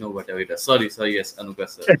whatever it does. Sorry, yes, Anukarsh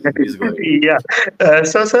sir, please go ahead. Yeah.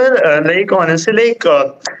 So, sir, like honestly, like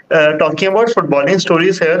talking about footballing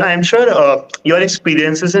stories here, I'm sure your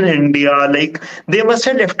experiences in India, like they must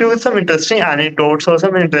have left you with some interesting anecdotes or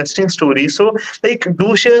some interesting stories. So, like,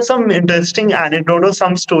 do share some interesting anecdote or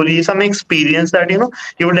some story, some experience that you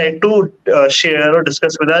would like to share or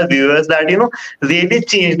discuss with our viewers that really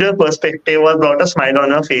changed your perspective or brought a smile on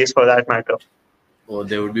your face, for that matter. Oh,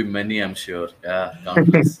 there would be many, I'm sure. Yeah,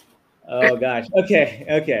 countless. oh gosh. Okay.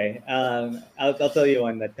 I'll tell you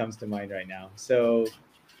one that comes to mind right now. So,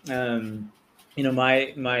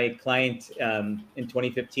 my client in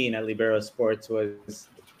 2015 at Libero Sports, was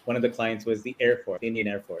one of the clients was the Air Force, the Indian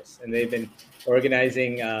Air Force, and they've been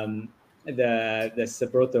organizing the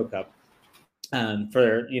Sabroto Cup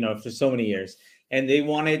for so many years, and they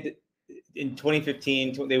wanted in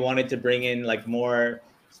 2015 they wanted to bring in like more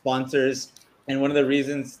sponsors, and one of the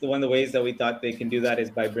ways that we thought they can do that is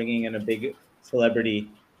by bringing in a big celebrity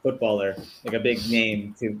footballer, like a big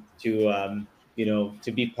name, to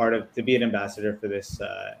be to be an ambassador for this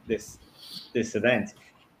event.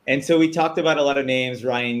 And so we talked about a lot of names,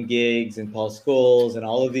 Ryan Giggs and Paul Scholes and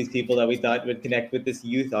all of these people that we thought would connect with this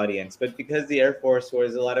youth audience. But because the Air Force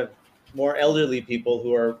was a lot of more elderly people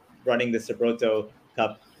who are running the Sabroto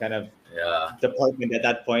Cup kind of Yeah. department at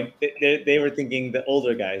that point, they were thinking the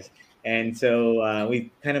older guys. And so we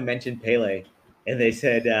kind of mentioned Pele, and they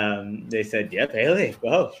said, yeah, Pele.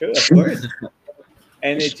 Well, sure, of course.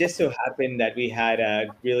 And it just so happened that we had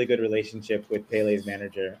a really good relationship with Pele's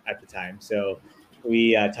manager at the time. So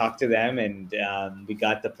we talked to them, and we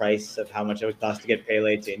got the price of how much it would cost to get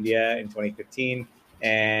Pele to India in 2015.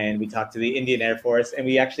 And we talked to the Indian Air Force, and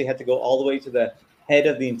we actually had to go all the way to the head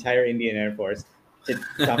of the entire Indian Air Force to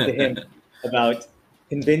talk to him about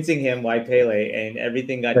convincing him why Pele, and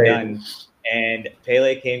everything got Right. done. And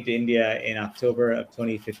Pele came to India in October of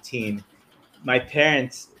 2015. My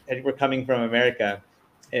parents were coming from America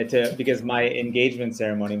because my engagement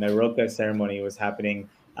ceremony, my Roka ceremony, was happening,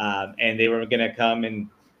 and they were going to come and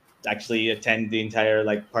actually attend the entire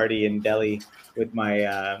like party in Delhi with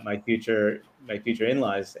my future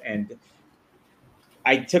in-laws. And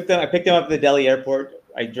I picked them up at the Delhi airport.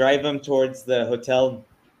 I drive them towards the hotel.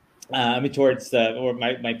 Towards or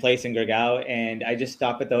my place in Gurgaon, and I just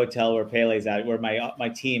stop at the hotel where Pele's at, where my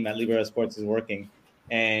team at Libero Sports is working,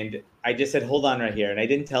 and I just said, "Hold on right here," and I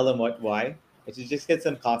didn't tell them why. I said, "Just get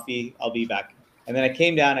some coffee. I'll be back." And then I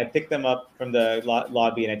came down. I picked them up from the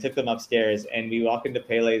lobby, and I took them upstairs, and we walk into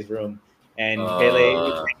Pele's room, and Pele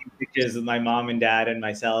was Uh, taking pictures of my mom and dad and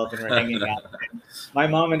myself, and we're hanging out. My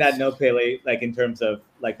mom and dad know Pele, like in terms of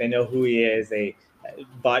like they know who he is. They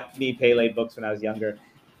bought me Pele books when I was younger,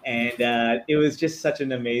 and it was just such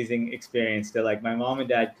an amazing experience to like my mom and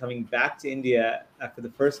dad coming back to India for the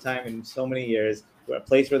first time in so many years, a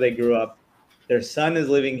place where they grew up. Their son is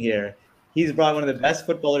living here. He's brought one of the best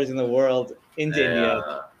footballers in the world into India,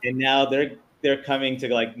 yeah. and now they're coming to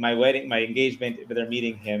like my wedding, my engagement, but they're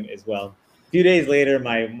meeting him as well. A few days later,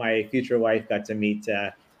 my future wife got to meet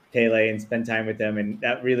Pele and spend time with him, and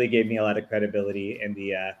that really gave me a lot of credibility in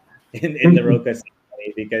the in the Roka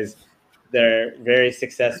ceremony, because their very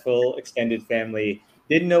successful extended family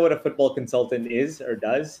didn't know what a football consultant is or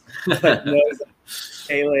does, but knows that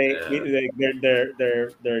Pele, Yeah.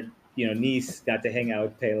 their niece got to hang out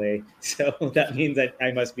with Pele, so that means that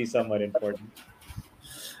I must be somewhat important.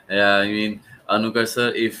 Yeah, I mean, Anukarsh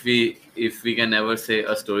sir, if we can ever say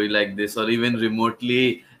a story like this, or even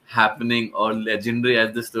remotely happening or legendary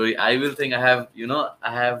as the story, I will think I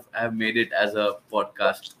have made it as a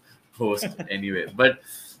podcast host anyway. But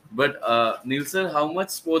Neil sir, how much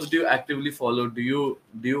sports do you actively follow? Do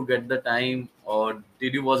you get the time, or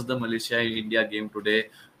did you watch the Malaysia India game today?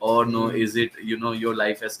 Or no, Mm. is it your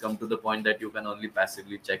life has come to the point that you can only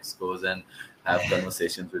passively check scores and have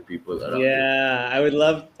conversations with people around you? Yeah,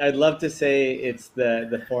 I'd love to say it's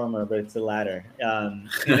the former, but it's the latter.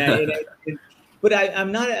 But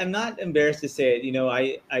I'm not embarrassed to say it.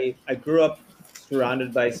 I grew up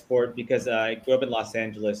surrounded by sport because I grew up in Los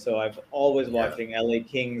Angeles, so I've always Yeah. watching LA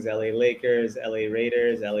Kings, LA Lakers, LA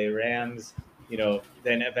Raiders, LA Rams.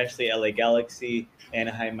 Then eventually LA Galaxy,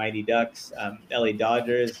 Anaheim Mighty Ducks, LA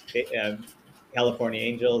Dodgers, California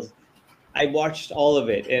Angels. I watched all of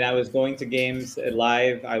it, and I was going to games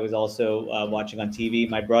live. I was also watching on TV.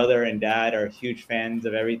 My brother and dad are huge fans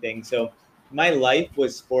of everything, so my life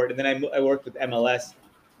was sport. And then I worked with MLS,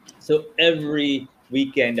 so every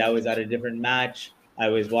weekend I was at a different match. I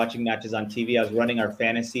was watching matches on TV. I was running our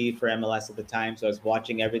fantasy for MLS at the time, so I was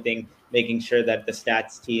watching everything, making sure that the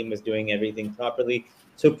stats team was doing everything properly.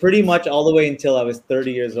 So pretty much all the way until I was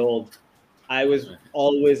 30 years old, I was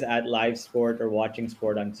always at live sport or watching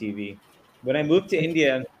sport on TV. When I moved to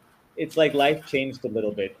India, it's like life changed a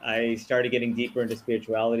little bit. I started getting deeper into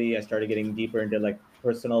spirituality. I started getting deeper into like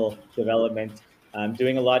personal development,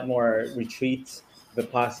 doing a lot more retreats,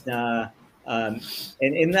 vipassana. And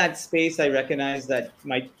in that space, I recognize that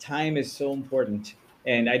my time is so important.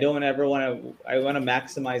 And I don't ever want to, I want to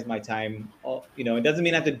maximize my time. It doesn't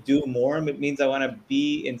mean I have to do more. It means I want to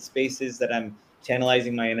be in spaces that I'm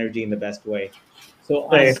channelizing my energy in the best way. So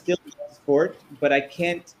I Right. still love sport, but I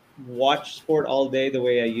can't watch sport all day the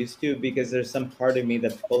way I used to, because there's some part of me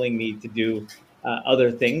that's pulling me to do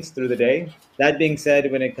other things through the day. That being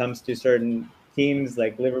said, when it comes to certain teams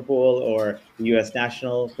like Liverpool or the U.S.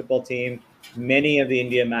 national football team, many of the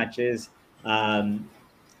India matches,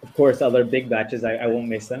 of course, other big matches, I won't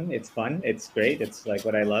miss them. It's fun. It's great. It's like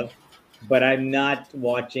what I love. but I'm not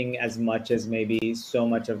watching as much as maybe so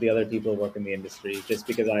much of the other people who work in the industry, just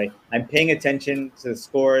because I'm paying attention to the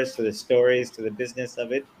scores, to the stories, to the business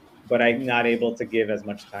of it, but I'm not able to give as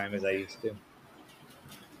much time as I used to.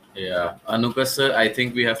 Yeah, Anukarsh sir, I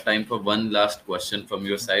think we have time for one last question from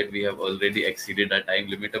your side. We have already exceeded our time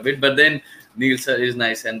limit a bit, but then Neel sir is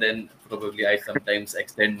nice, and then probably I sometimes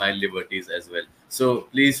extend my liberties as well. So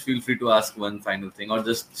please feel free to ask one final thing or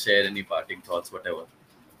just share any parting thoughts, whatever.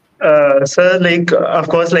 So, like, of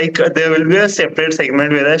course, like, there will be a separate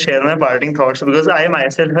segment where I share my parting thoughts because I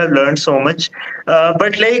myself have learned so much.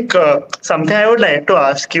 But, like, something I would like to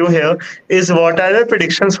ask you here is what are the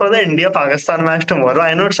predictions for the India Pakistan match tomorrow?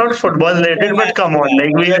 I know it's not football related, but come on,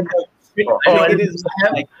 like, we are I all. know Cricket is I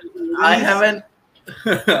have like I release. haven't.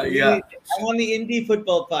 Yeah. I'm on the indie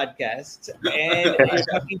football podcast, and you're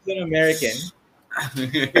talking to an American.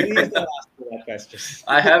 Please don't ask me that question.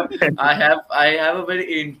 I have a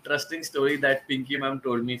very interesting story that Pinky ma'am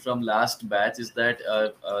told me from last batch is that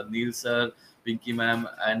Neil sir, Pinky ma'am,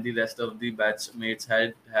 and the rest of the batch mates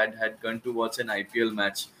had gone to watch an IPL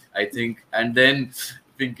match, I think, and then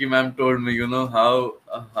Pinky ma'am told me,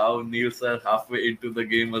 how Neil sir halfway into the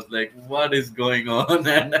game was like, "What is going on?"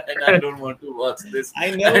 and I don't want to watch this,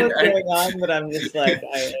 I know and what's going on, but I'm just like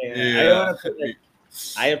I don't yeah, want to.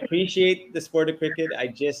 I appreciate the sport of cricket. I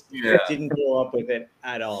just yeah. didn't grow up with it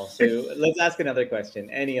at all. So let's ask another question.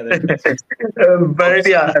 Any other question? But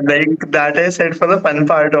yeah, like that I said for the fun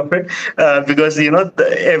part of it, because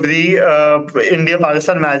every India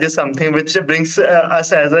Pakistan match is something which brings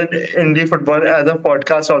us as an indie football as a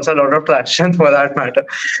podcast also a lot of traction for that matter.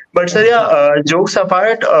 But sir, yeah, jokes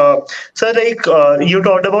apart, sir, like you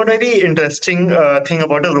talked about a very interesting thing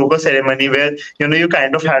about a Roko ceremony where you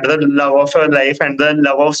kind of had the love of your life and the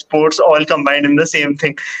love of sports all combined in the same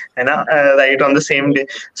thing, and right on the same day.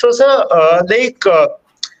 So, sir, like.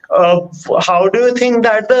 How do you think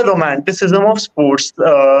that the romanticism of sports,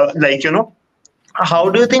 how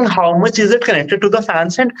do you think how much is it connected to the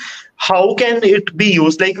fans and how can it be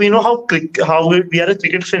used? Like we know how we are a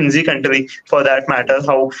cricket frenzy country for that matter.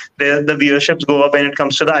 How the viewerships go up when it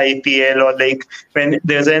comes to the IPL or like when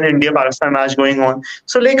there's an India Pakistan match going on.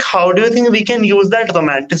 So like how do you think we can use that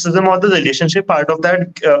romanticism or the relationship part of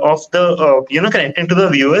that of the connecting to the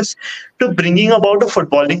viewers to bringing about a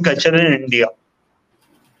footballing culture in India?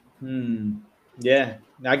 Yeah.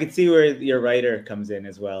 Now I can see where your writer comes in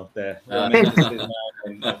as well. The romanticism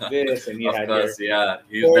and of this, and you Of had your course, yeah,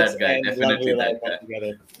 he's sports that guy, and love definitely your life that all guy.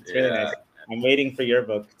 together. It's really Yeah. nice. I'm waiting for your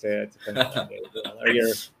book to come out one day as well, or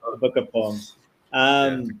your book of poems.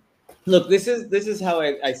 Yeah. Look, this is how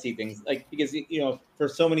I see things. Like because for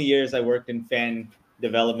so many years I worked in fan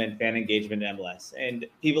development, fan engagement, MLS, and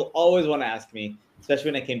people always want to ask me,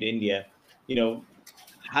 especially when I came to India, you know,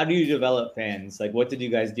 how do you develop fans? Like, what did you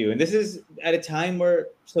guys do? And this is at a time where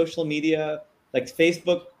social media, like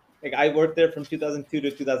Facebook, like I worked there from 2002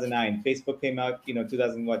 to 2009. Facebook came out,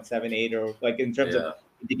 2000 what 7 8 or like in terms of Yeah.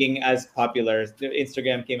 being as popular.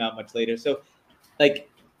 Instagram came out much later. So like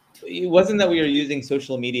it wasn't that we were using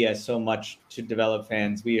social media so much to develop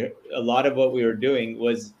fans. A lot of what we were doing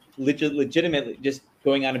was legitimately just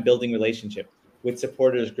going on and building relationship with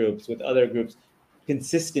supporters groups, with other groups,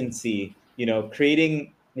 consistency,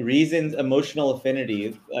 creating reasons, emotional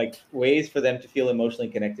affinity, like ways for them to feel emotionally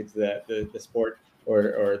connected to the sport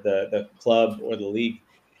or the club or the league.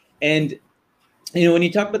 And when you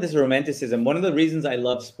talk about this romanticism, one of the reasons I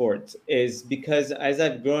love sports is because as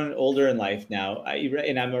I've grown older in life now,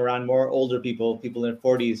 and I'm around more older people in their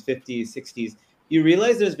 40s, 50s, 60s, you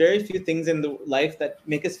realize there's very few things in the life that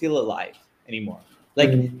make us feel alive anymore.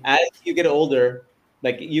 Like as you get older,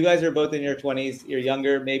 like you guys are both in your 20s, you're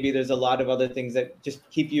younger, maybe there's a lot of other things that just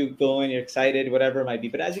keep you going, you're excited, whatever it might be.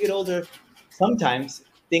 But as you get older, sometimes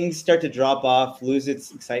things start to drop off, lose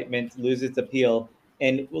its excitement, lose its appeal,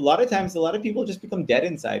 and a lot of times, a lot of people just become dead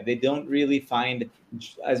inside. They don't really find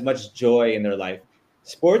as much joy in their life.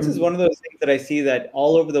 Sports is one of those things that I see that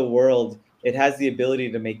all over the world, it has the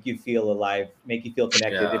ability to make you feel alive, make you feel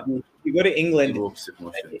connected. If Yeah. you go to England Evokes and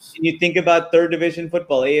emotions. you think about third division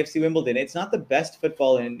football, AFC Wimbledon, it's not the best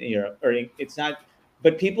football in Europe, or it's not,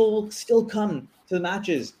 but people will still come to the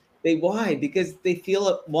matches. Why? Because they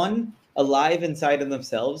feel one alive inside of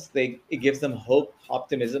themselves. It gives them hope,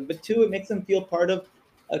 optimism, but two, it makes them feel part of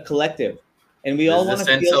a collective, and we all There's a want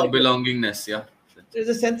to sense feel of like belongingness. Yeah. there's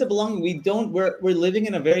a sense of belonging. We're living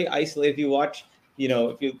in a very isolated. If you watch,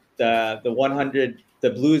 if you the 100 the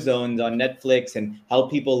blue zones on Netflix and how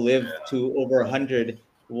people live to over 100.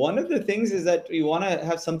 One of the things is that you want to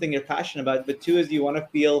have something you're passionate about, but two is you want to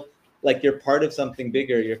feel like you're part of something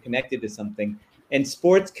bigger. You're connected to something. and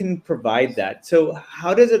sports can provide that. So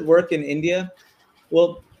how does it work in India?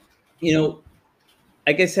 Well, you know,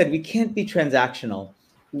 like I said, we can't be transactional.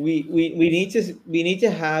 We need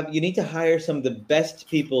to have you need to hire some of the best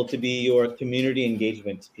people to be your community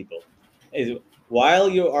engagement people. Is while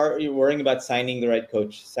you're worrying about signing the right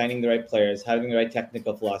coach, signing the right players, having the right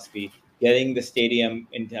technical philosophy, getting the stadium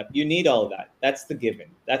in depth, you need all of that. That's the given.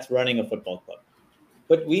 That's running a football club.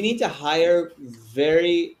 But we need to hire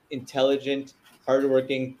very intelligent,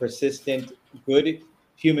 hardworking, persistent, good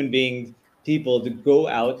human beings, people to go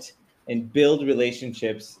out and build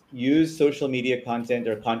relationships, use social media content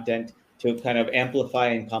or content to kind of amplify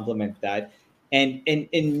and complement that, and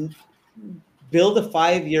build a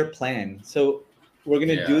 5-year plan. So we're going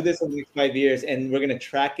to do Yeah. this in the next 5 years, and we're going to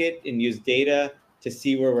track it and use data to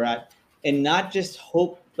see where we're at, and not just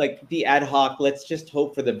hope, like be ad hoc. Let's just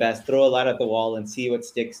hope for the best, throw a lot at the wall and see what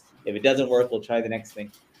sticks. If it doesn't work, we'll try the next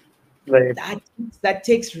thing. Right. That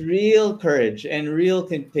takes real courage and real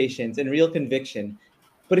patience and real conviction.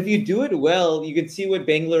 But if you do it well, you can see what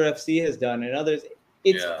Bangalore FC has done and others.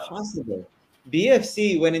 It's Yeah. possible.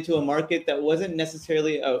 BFC went into a market that wasn't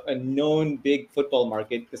necessarily a known big football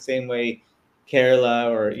market, the same way Kerala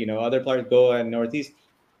or other parts, Goa and Northeast,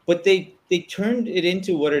 but they turned it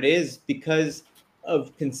into what it is because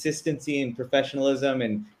of consistency and professionalism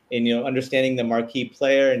and understanding the marquee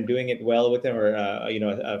player and doing it well with him, or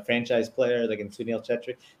a franchise player like in Sunil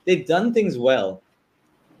Chetri. They've done things well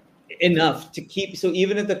enough to keep. So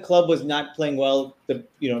even if the club was not playing well, the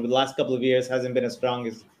last couple of years hasn't been as strong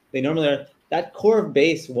as they normally are, that core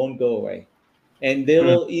base won't go away, and they Hmm.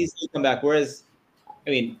 will easily come back. Whereas, I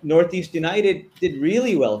mean, Northeast United did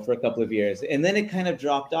really well for a couple of years, and then it kind of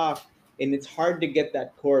dropped off, and it's hard to get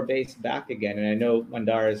that core base back again. And I know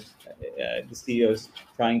Mandara's, the CEO's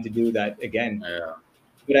trying to do that again. Yeah.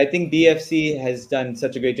 But I think BFC has done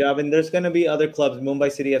such a great job, and there's going to be other clubs.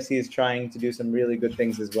 Mumbai City FC is trying to do some really good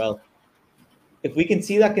things as well. If we can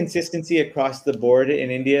see that consistency across the board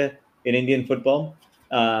in India, in Indian football,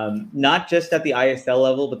 not just at the ISL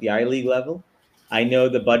level, but the I League level. I know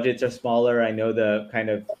the budgets are smaller. I know the kind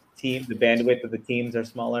of the bandwidth of the teams are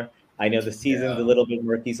smaller. I know the season's a Yeah. little bit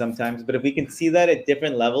murky sometimes, but if we can see that at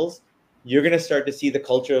different levels, you're going to start to see the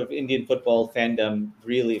culture of Indian football fandom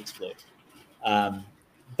really explode.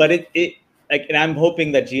 But it like, and I'm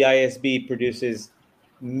hoping that GISB produces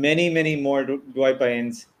many more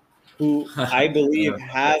Dwaipayans who I believe Yeah.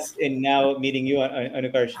 have, and now meeting you,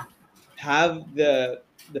 Anukarsh, have the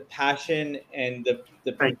passion and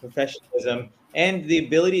the Right. professionalism and the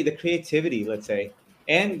ability, the creativity, let's say,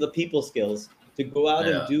 and the people skills to go out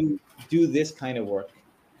and Yeah. do this kind of work,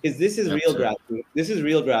 because this is real Absolutely. grassroots. This is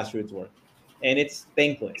real grassroots work, and it's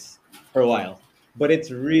thankless for a while, but it's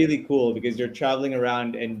really cool because you're traveling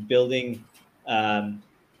around and um,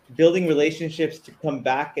 building relationships to come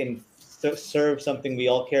back and serve something we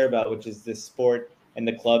all care about, which is the sport and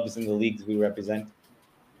the clubs and the leagues we represent.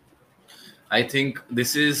 I think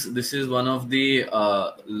this is one of the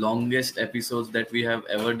longest episodes that we have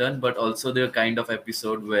ever done, but also the kind of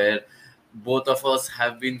episode where both of us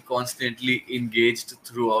have been constantly engaged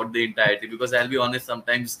throughout the entirety. Because I'll be honest,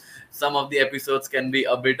 sometimes some of the episodes can be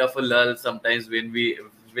a bit of a lull. Sometimes when we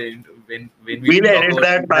We'll talk edit about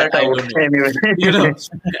that things that part I out don't know, anyway. you know.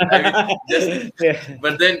 I mean, just Yeah.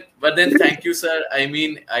 but then thank you, sir. I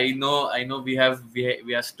mean, I know we have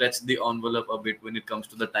stretched the envelope a bit when it comes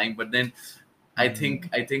to the time, but then I think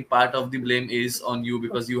part of the blame is on you,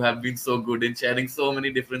 because you have been so good in sharing so many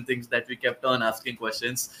different things that we kept on asking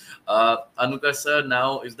questions. Anukar sir,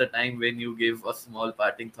 now is the time when you give a small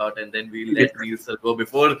parting thought, and then we'll let Neel sir go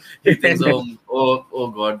before he thinks,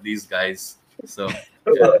 oh God, these guys. So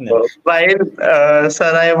No. While,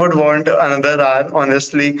 sir, I would want another hour,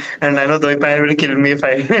 honestly, and I know Dwaipayan will kill me if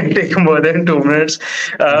I take more than 2 minutes.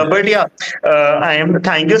 yeah, But yeah, I am.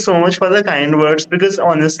 Thank you so much for the kind words, because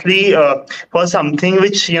honestly, for something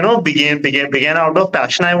which began out of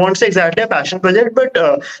passion, I won't say exactly a passion project,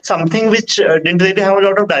 but something which didn't really have a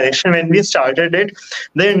lot of direction when we started it,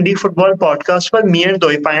 the Indie Football Podcast for me and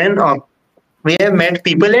Dwaipayan. We have met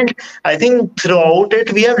people, and I think throughout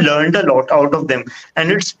it we have learned a lot out of them.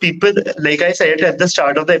 And it's people, like I said at the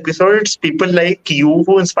start of the episode, it's people like you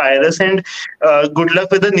who inspire us. And good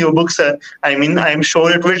luck with the new book, sir. I mean, I'm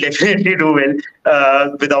sure it will definitely do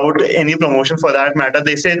well, without any promotion for that matter.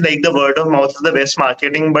 They say like the word of mouth is the best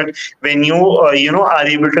marketing, but when you are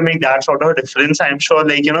able to make that sort of difference, I'm sure,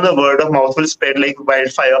 like, the word of mouth will spread like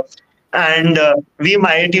wildfire. And we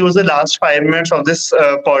might use the last 5 minutes of this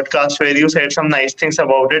podcast where you said some nice things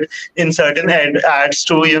about it in certain ads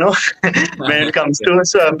to, when it comes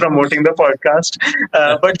to promoting the podcast.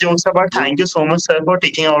 But jokes apart, thank you so much, sir, for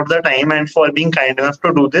taking out the time and for being kind enough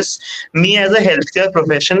to do this. Me as a healthcare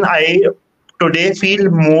profession, I today feel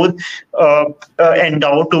more uh,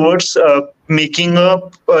 endowed towards making a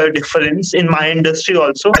difference in my industry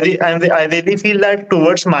also. I really feel that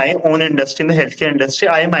towards my own industry, in the healthcare industry,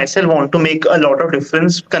 I myself want to make a lot of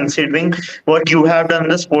difference considering what you have done in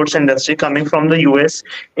the sports industry coming from the US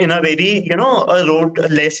in a very, a road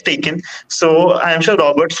less taken. So I'm sure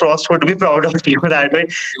Robert Frost would be proud of you that way.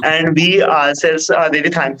 And we ourselves are really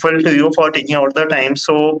thankful to you for taking out the time.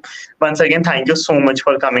 So once again, thank you so much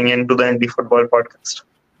for coming into the Indie Football Podcast.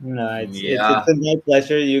 No, it's Yeah. a my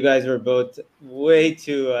pleasure. You guys were both way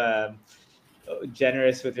too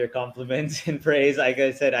generous with your compliments and praise. Like I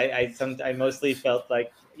said, I mostly felt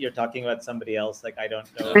like you're talking about somebody else. Like I don't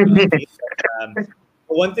know me.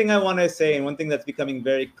 One thing I want to say, and one thing that's becoming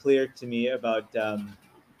very clear to me about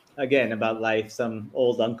again about life, some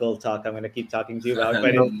old uncle talk. I'm going to keep talking to you about,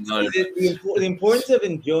 but No, the importance of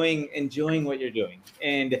enjoying what you're doing,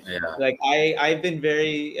 and yeah, like I've been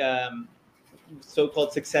very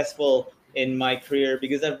so-called successful in my career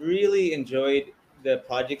because I've really enjoyed the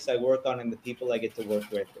projects I work on and the people I get to work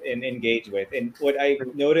with and engage with. And what I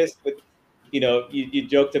noticed with, you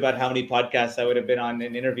joked about how many podcasts I would have been on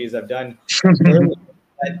and interviews I've done earlier.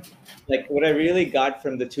 But like what I really got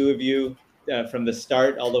from the two of you from the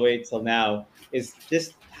start all the way till now is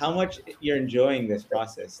just how much you're enjoying this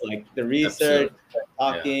process, like the research, absolutely. the Yeah,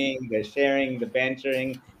 talking, the sharing, the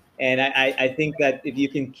bantering. And I think that if you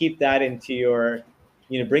can keep that into your,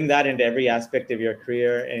 bring that into every aspect of your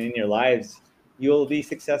career and in your lives, you'll be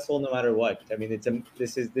successful no matter what. I mean,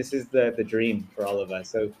 this is the dream for all of us.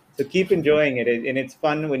 So keep enjoying it, and it's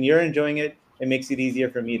fun when you're enjoying it. It makes it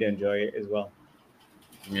easier for me to enjoy it as well.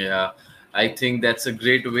 yeah. I think that's a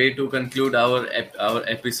great way to conclude our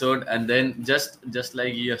episode. And then just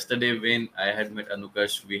like yesterday when I had met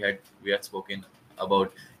Anukarsh, we had spoken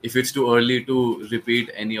about if it's too early to repeat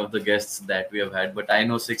any of the guests that we have had. But I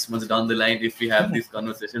know 6 months down the line, if we have these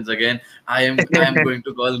conversations again, I am going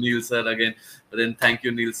to call Neel sir again. But then thank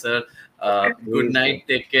you, Neel sir. Good Please do. night,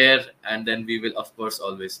 take care, and then we will of course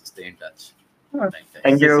always stay in touch. Thank Thank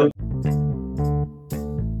Thank you you. you. so